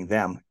 supporting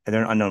them, and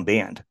they're an unknown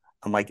band.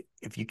 I'm like,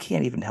 if you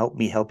can't even help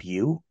me help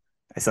you,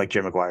 I sound like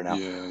Jerry Maguire now.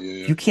 Yeah, yeah, If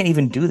yeah. you can't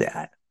even do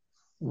that,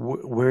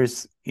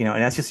 where's and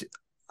that's just,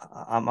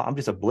 I'm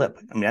just a blip.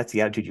 I mean, that's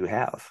the attitude you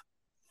have.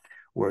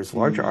 Whereas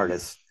larger Mm.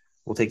 artists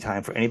will take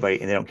time for anybody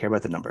and they don't care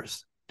about the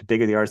numbers. The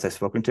bigger the artists I've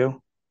spoken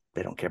to,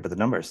 they don't care about the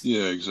numbers.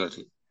 Yeah,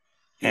 exactly.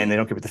 And Yeah. they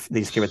don't care about they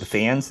just care about the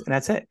fans and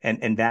that's it.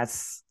 And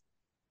that's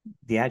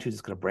the attitude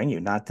is going to bring you,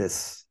 not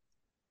this.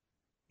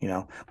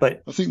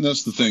 But I think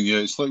that's the thing. Yeah,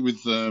 it's like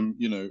with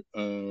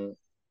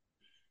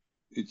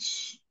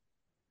it's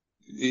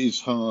it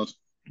is hard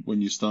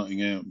when you're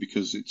starting out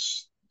because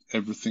it's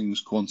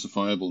everything's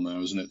quantifiable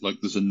now, isn't it? Like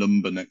there's a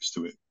number next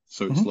to it.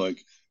 So it's mhm. like,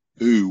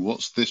 ooh,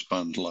 what's this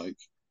band like?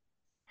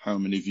 How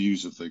many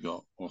views have they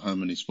got? Or how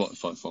many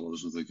Spotify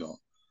followers have they got?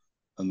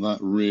 And that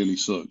really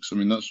sucks. I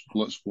mean, that's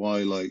why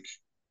like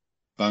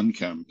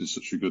Bandcamp is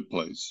such a good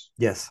place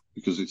Yes.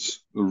 because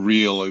it's a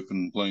real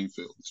open playing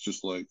field. It's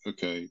just like,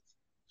 okay,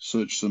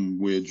 search some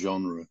weird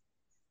genre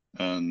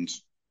and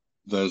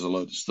there's a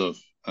load of stuff.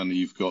 And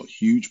you've got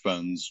huge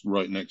bands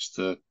right next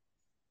to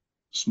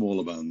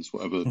smaller bands,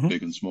 whatever Mhm.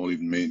 big and small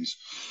even means,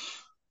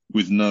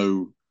 with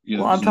no,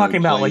 Well, I'm there's no talking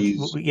about like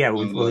plays, yeah,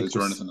 downloads,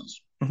 or anything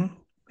else. mhm.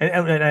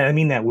 And I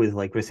mean that with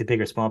like, let's say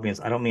bigger small bands.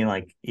 I don't mean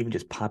like even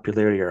just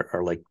popularity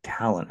or like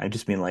talent. I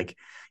just mean like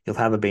you'll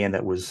have a band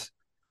that was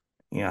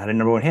had a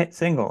number one hit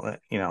single,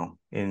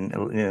 in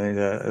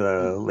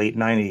the late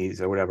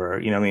 '90s or whatever.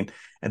 What I mean,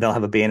 and they'll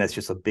have a band that's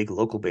just a big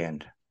local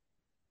band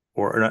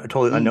or a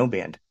totally Mm, unknown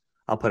band.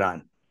 I'll put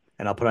on,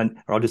 and I'll put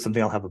on, or I'll do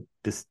something. I'll have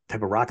this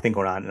type of rock thing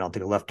going on, and I'll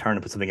take a left turn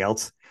and put something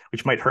else,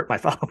 which might hurt my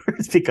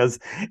followers because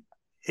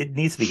it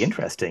needs to be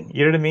interesting.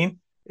 You know what I mean?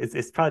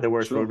 It's probably the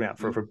worst Sure. roadmap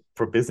Yeah.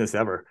 for business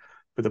ever.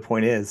 But the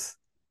point is,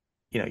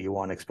 you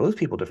want to expose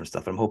people to different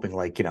stuff. I'm hoping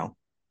like, they're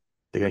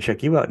going to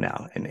check you out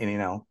now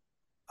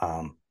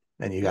um,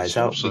 and you Let's guys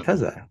hope out so.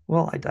 because of that.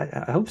 Well,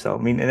 I hope so.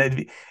 I mean,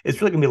 and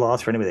it's really going to be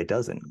lost for anybody that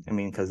doesn't. I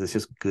mean, because it's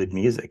just good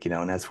music,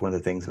 and that's one of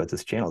the things about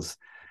this channel is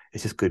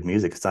it's just good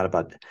music. It's not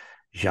about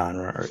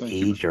genre or Thank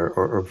you, man. age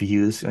or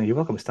views. You're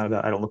welcome. It's not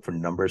about, I don't look for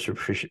numbers for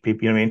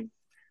people. You know what I mean?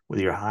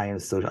 Whether you're high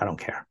and social, I don't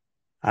care.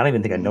 I don't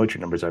even think I know Mm. what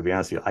your numbers are, to be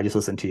honest with you. I just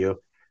listened to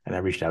you and I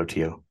reached out to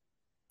you,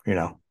 you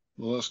know.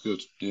 Well, that's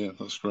good. Yeah,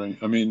 that's great.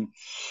 I mean,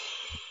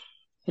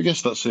 I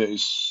guess that's it.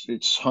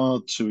 It's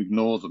hard to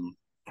ignore them.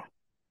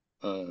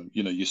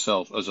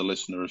 Yourself as a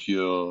listener, if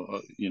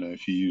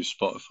if you use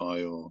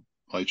Spotify or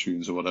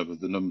iTunes or whatever,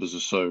 the numbers are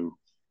so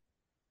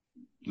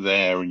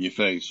there in your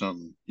face,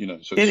 aren't they? So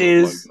it's It sort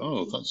of like, is.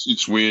 oh,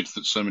 it's weird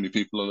that so many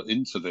people are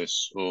into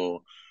this,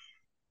 or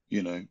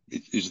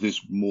is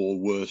this more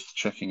worth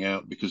checking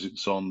out because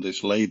it's on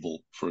this label,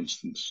 for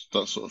instance,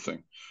 that sort of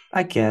thing.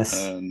 I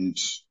guess. And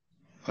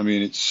I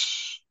mean,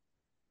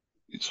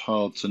 it's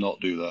hard to not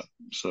do that.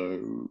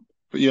 So,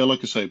 but yeah, like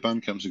I say,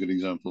 Bandcamp's a good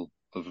example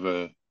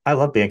of I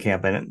love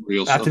Bandcamp, and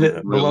real after of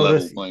a real below level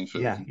this, playing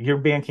field. yeah, your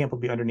Bandcamp will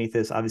be underneath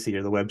this. Obviously,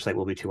 the website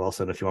will be too.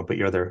 Also, and if you want to put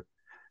your other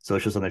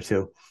socials on there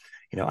too,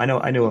 I know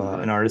That'd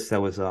be an great. artist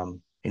that was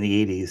in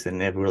the '80s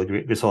and they have a really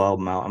great this whole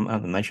album out. I'm not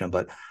going to mention them,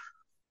 but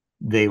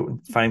they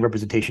finding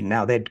representation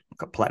now. They had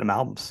platinum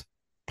albums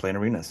playing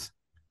arenas,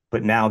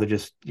 but now they're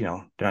just they're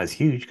not as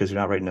huge because they're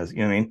not writing as, you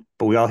know what I mean.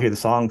 But we all hear the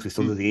songs. We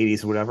still do Hmm. the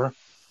 '80s or whatever.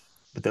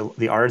 But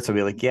the artists will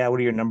be like, yeah, what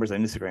are your numbers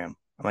on Instagram?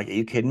 I'm like, are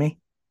you kidding me?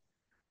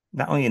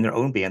 Not only in their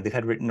own band, they've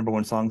had written number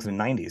one songs in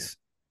the '90s.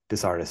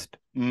 This artist,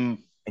 Mm.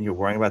 and you're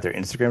worrying about their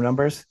Instagram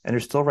numbers, and they're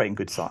still writing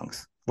good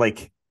songs.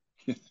 Like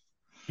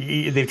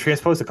they've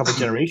transposed a couple of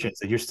generations,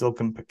 and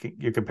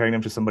you're comparing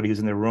them to somebody who's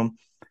in their room.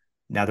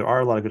 Now there are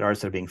a lot of good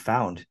artists that are being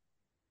found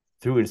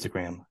through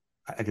Instagram.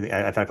 I've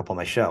had a couple on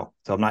my show,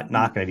 so I'm not Mm.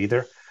 knocking it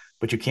either.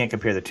 But you can't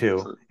compare the two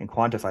True. and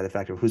quantify the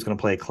fact of who's going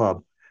to play a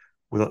club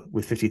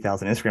with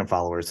 50,000 Instagram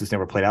followers who's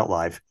never played out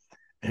live,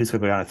 and who's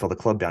going to go down and fill the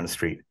club down the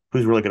street.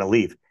 Who's really going to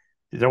leave?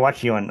 They're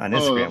watching you on Oh,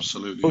 Instagram. Who's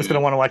absolutely. going Yeah. to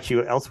want to watch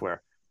you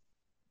elsewhere?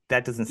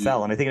 That doesn't Yeah.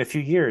 sell. And I think in a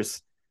few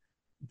years,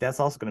 that's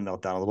also going to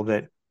melt down a little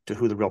bit to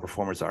who the real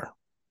performers are.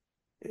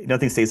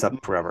 Nothing stays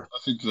up forever. I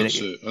think And that's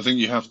it. I think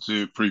you have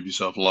to prove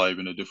yourself live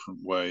in a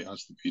different way. It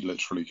has to be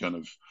literally kind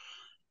of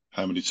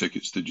how many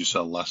tickets did you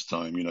sell last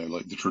time,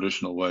 like the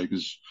traditional way.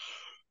 Because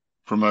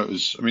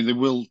promoters, I mean,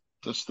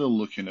 they're still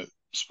looking at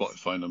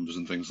Spotify numbers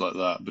and things like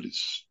that, but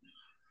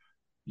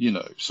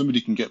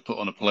somebody can get put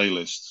on a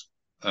playlist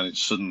and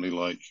it's suddenly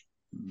like,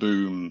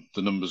 boom,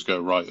 the numbers go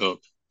right up.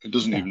 It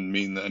doesn't yeah, even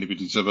mean that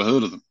anybody's ever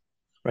heard of them,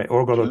 right.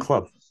 Or go to you a know?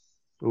 club.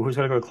 Who's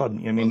going to go to a club? You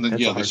know what I And mean? then,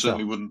 That's yeah, a they hard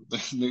certainly sell. wouldn't,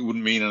 it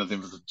wouldn't mean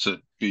anything for them to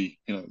be,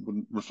 it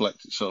wouldn't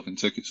reflect itself in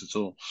tickets at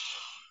all.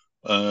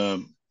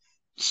 Um,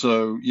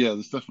 so yeah,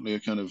 there's definitely a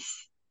kind of,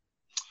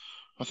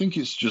 I think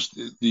it's just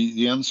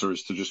the answer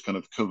is to just kind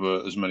of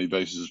cover as many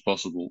bases as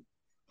possible.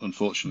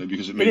 Unfortunately,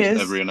 because it It means that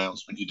is. every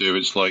announcement you do,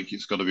 it's like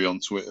it's got to be on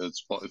Twitter,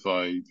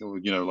 Spotify, or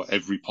like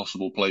every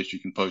possible place you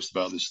can post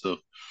about this stuff.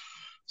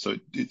 So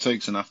it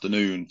takes an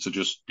afternoon to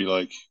just be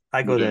like,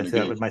 I we're go there doing a to that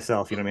gig. with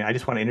myself. You know But what I mean? I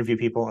just want to interview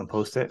people and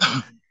post it,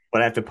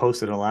 but I have to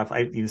post it in a lot.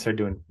 I even started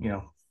doing,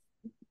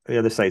 the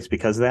other sites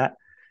because of that.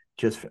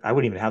 Just I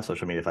wouldn't even have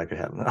social media if I could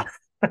have them.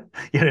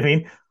 You know what I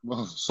mean?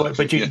 well, But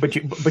exactly, but you yeah. but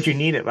you but you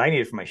need it. I need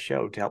it for my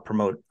show to help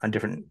promote on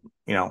different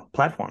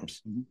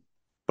platforms. Mhm.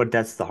 But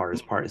that's the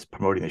hardest part is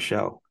promoting the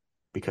show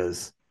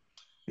because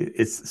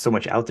it's so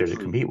much out there to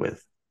True. compete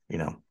with. You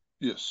know,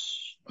 Yes.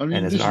 I and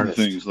mean, as an this is the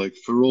thing, artist, is like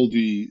for all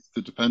the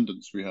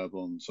dependence we have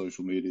on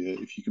social media,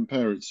 if you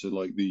compare it to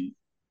like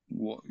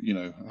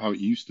how it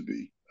used to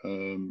be,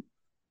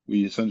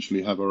 we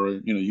essentially have our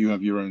own, you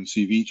have your own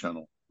CV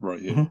channel right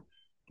here. hmm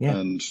yeah,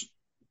 And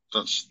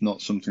that's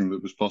not something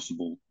that was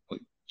possible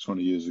like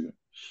 20 years ago.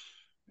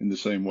 In the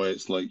same way,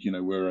 it's like,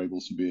 we're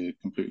able to be a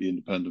completely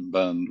independent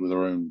band with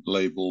our own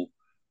label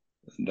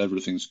and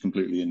everything's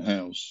completely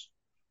in-house.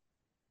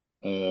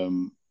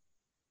 Um,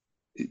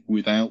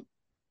 without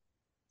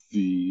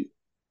the,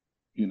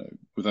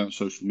 without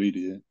social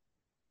media,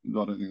 I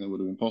don't think that would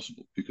have been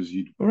possible because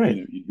right.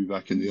 you'd be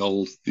back in the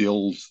old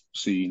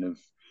scene of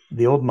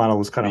The old model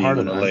was kind of being hard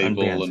on a on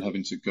label bands. and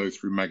having to go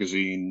through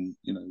magazine,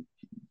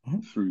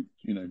 Mhm. through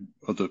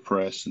other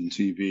press and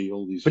TV,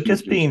 all these But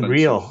just hugely being expensive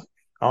real,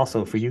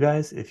 also for things. you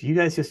guys, if you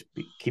guys just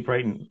keep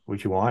writing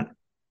what you want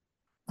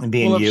and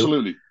being Well, you,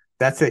 absolutely.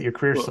 that's it. Your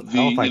career's But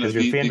hellfire because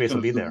your fan the base kind will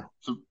of be there.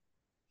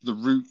 the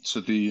route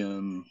to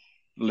the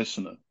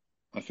listener,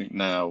 I think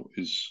now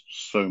is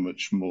so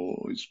much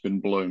more. It's been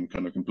blown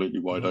kind of completely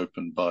wide Mhm.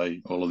 open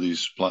by all of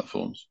these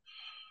platforms.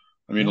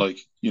 I mean, Yeah. like,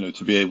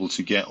 to be able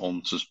to get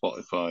onto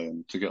Spotify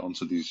and to get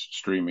onto these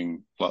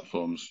streaming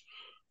platforms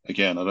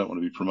again, I don't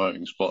want to be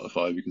promoting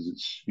Spotify because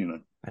it's,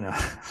 I know.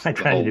 I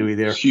the try to do whole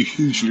either.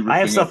 hugely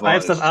ripping off I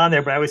have stuff artists. on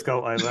there, but I always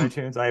go, I have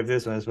iTunes, I have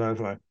this one,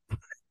 Spotify.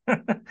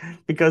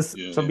 Because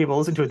Yeah, some yeah. people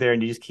listen to it there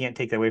and you just can't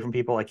take that away from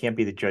people. I can't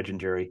be the judge and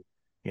jury,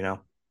 you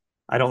know.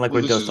 I don't like Well,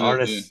 what it this does is to it.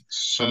 Yeah, artists,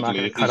 so I'm not sadly,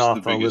 going it to cut is the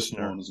off a biggest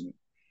one, listener, isn't it?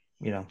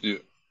 you know.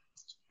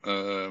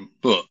 Yeah.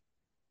 But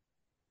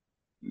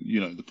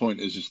the point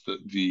is that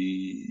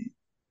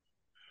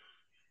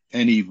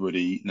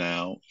anybody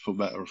now, for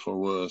better or for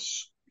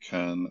worse,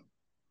 can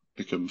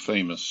become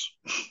famous,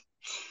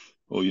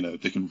 or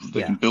they can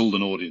Yeah. build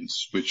an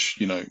audience, which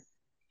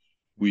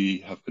we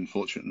have been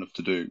fortunate enough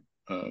to do.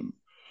 Um,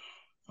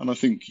 and I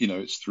think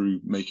it's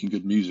through making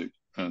good music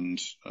and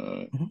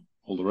Mhm.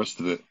 all the rest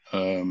of it.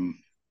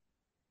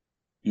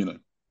 You know,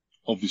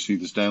 Obviously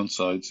there's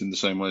downsides in the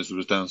same way as there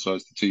was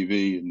downsides to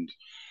TV and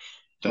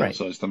Right.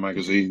 downsides to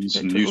magazines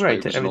and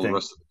Right to newspapers and all the everything.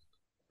 rest of it.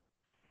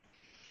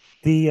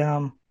 The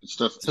It's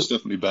so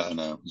definitely better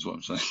now, is what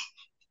I'm saying.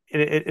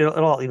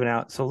 it'll all even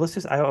out. So let's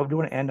just I do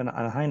want to end on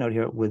a high note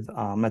here with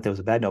not that it was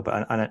a bad note,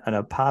 but on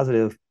a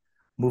positive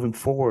moving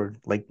forward.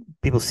 Like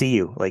people see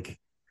you, like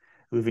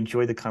we've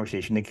enjoyed the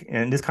conversation,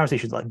 and this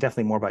conversation is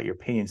definitely more about your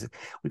opinions.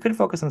 We could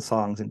focus on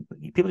songs, and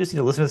people just need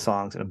to listen to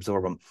songs and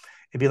absorb them.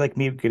 It'd be like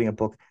me getting a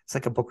book. It's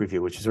like a book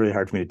review, which is really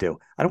hard for me to do.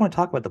 I don't want to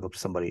talk about the book to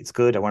somebody. It's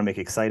good. I want to make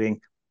it exciting.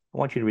 I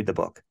want you to read the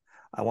book.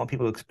 I want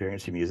people to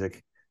experience your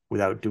music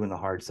without doing the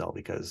hard sell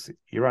because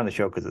you're on the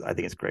show because I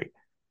think it's great.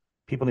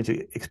 People need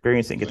to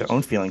experience it and get their Thanks.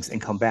 own feelings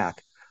and come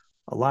back.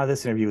 A lot of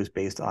this interview is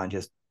based on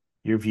just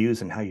your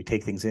views and how you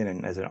take things in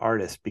and as an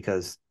artist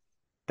because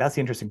that's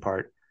the interesting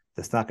part.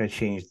 That's not going to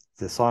change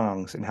the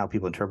songs and how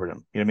people interpret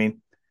them. You know what I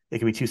mean? It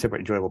can be two separate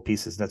enjoyable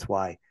pieces. And that's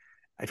why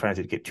I try not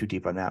to get too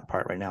deep on that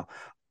part right now.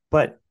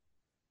 But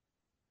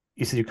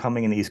you said you're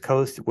coming in the East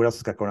Coast. What else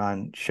has got going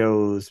on?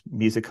 Shows,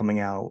 music coming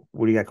out.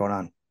 What do you got going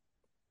on?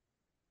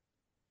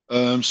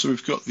 So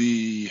we've got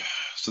the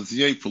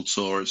April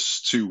tour.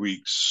 It's 2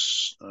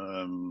 weeks.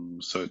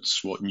 So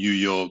it's New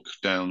York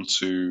down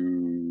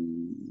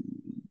to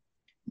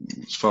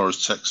as far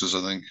as Texas,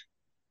 I think,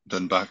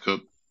 then back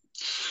up.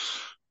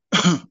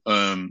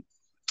 um,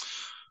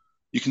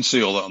 you can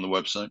see all that on the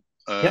website.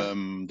 Yep.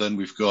 Then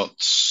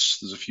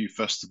there's a few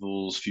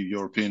festivals, a few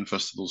European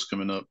festivals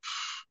coming up.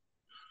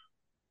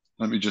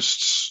 Let me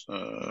just,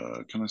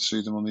 can I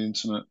see them on the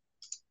internet?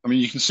 I mean,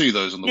 you can see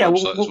those on the Yeah,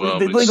 website as well,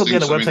 the but it link will be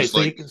on the stinks. I mean, website. there's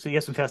like, So you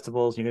have some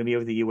festivals. You're going to be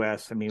over the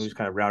U.S. I mean, we're just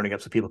kind of rounding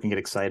up so people can get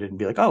excited and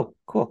be like, "Oh,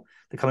 cool,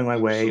 they're coming my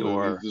way." absolutely,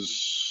 Or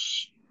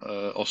there's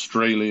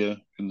Australia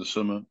in the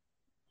summer,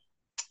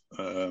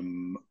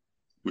 um,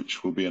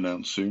 which will be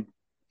announced soon.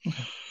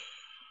 okay.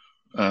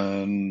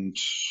 And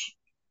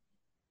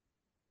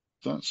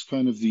that's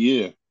kind of the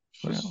year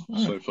Well,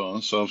 all right. so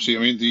far. So obviously, I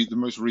mean, the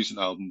most recent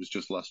album was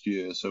just last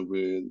year, so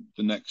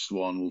the next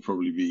one will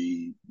probably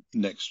be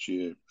next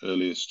year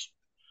earliest.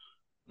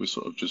 We're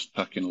sort of just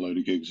packing a load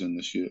of gigs in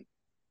this year.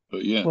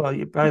 But yeah, Well,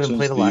 you probably haven't return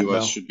played to a the lot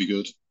US though. should be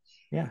good.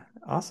 Yeah,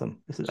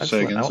 awesome. This is Say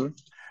excellent. again, sorry.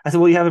 I said,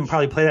 well, you haven't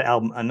probably played that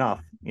album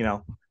enough,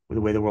 with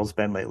the way the world's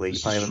been lately. You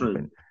This is probably haven't true.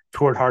 been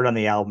toured hard on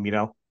the album.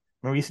 Remember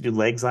we used to do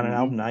legs on an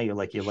album? Hmm. Now you're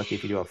lucky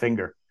if you do a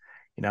finger,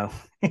 you know.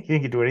 You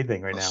can do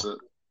anything right That's now. it.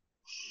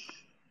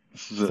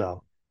 This is it.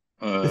 So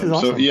this is So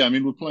awesome. yeah, I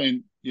mean, we're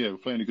playing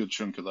a good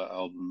chunk of that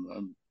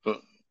album,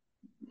 but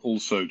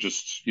also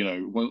just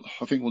well,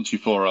 I think once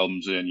you're 4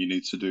 albums in, you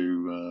need to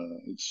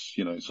do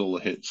it's all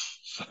the hits.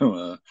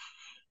 So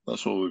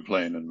that's what we're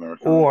playing in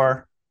America right now.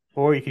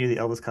 Or you can do the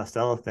Elvis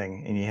Costello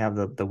thing and you have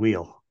the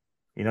wheel.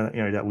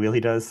 That wheel he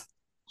does?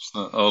 It's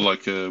not, oh,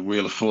 like a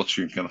Wheel of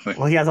Fortune kind of thing.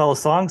 Well, he has all the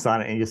songs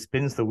on it and he just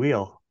spins the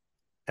wheel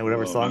and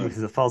whatever Oh song man,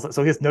 because it falls.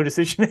 So he has no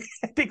decision.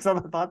 It takes all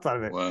the thoughts out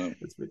of it. wow.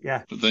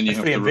 Yeah, But then you that's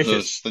have pretty to ambitious.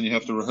 rehearse. Then you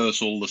have to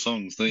rehearse all the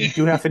songs, don't You you?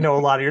 do have to know a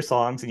lot of your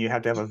songs, and you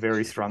have to have a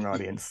very strong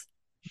audience,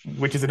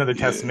 which is another Yeah.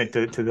 testament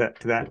to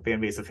that fan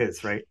base of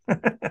his, right?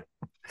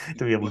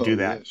 To be able to do Well,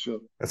 that. yeah, sure.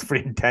 That's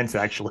pretty intense,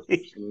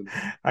 actually. Absolutely.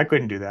 I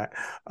couldn't do that.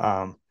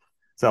 Um,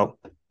 but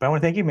I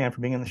want to thank you, man,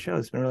 for being on the show.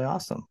 It's been really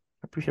awesome.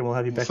 I appreciate it. We'll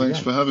have you Well, back thanks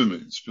again. for having me.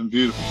 It's been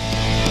beautiful.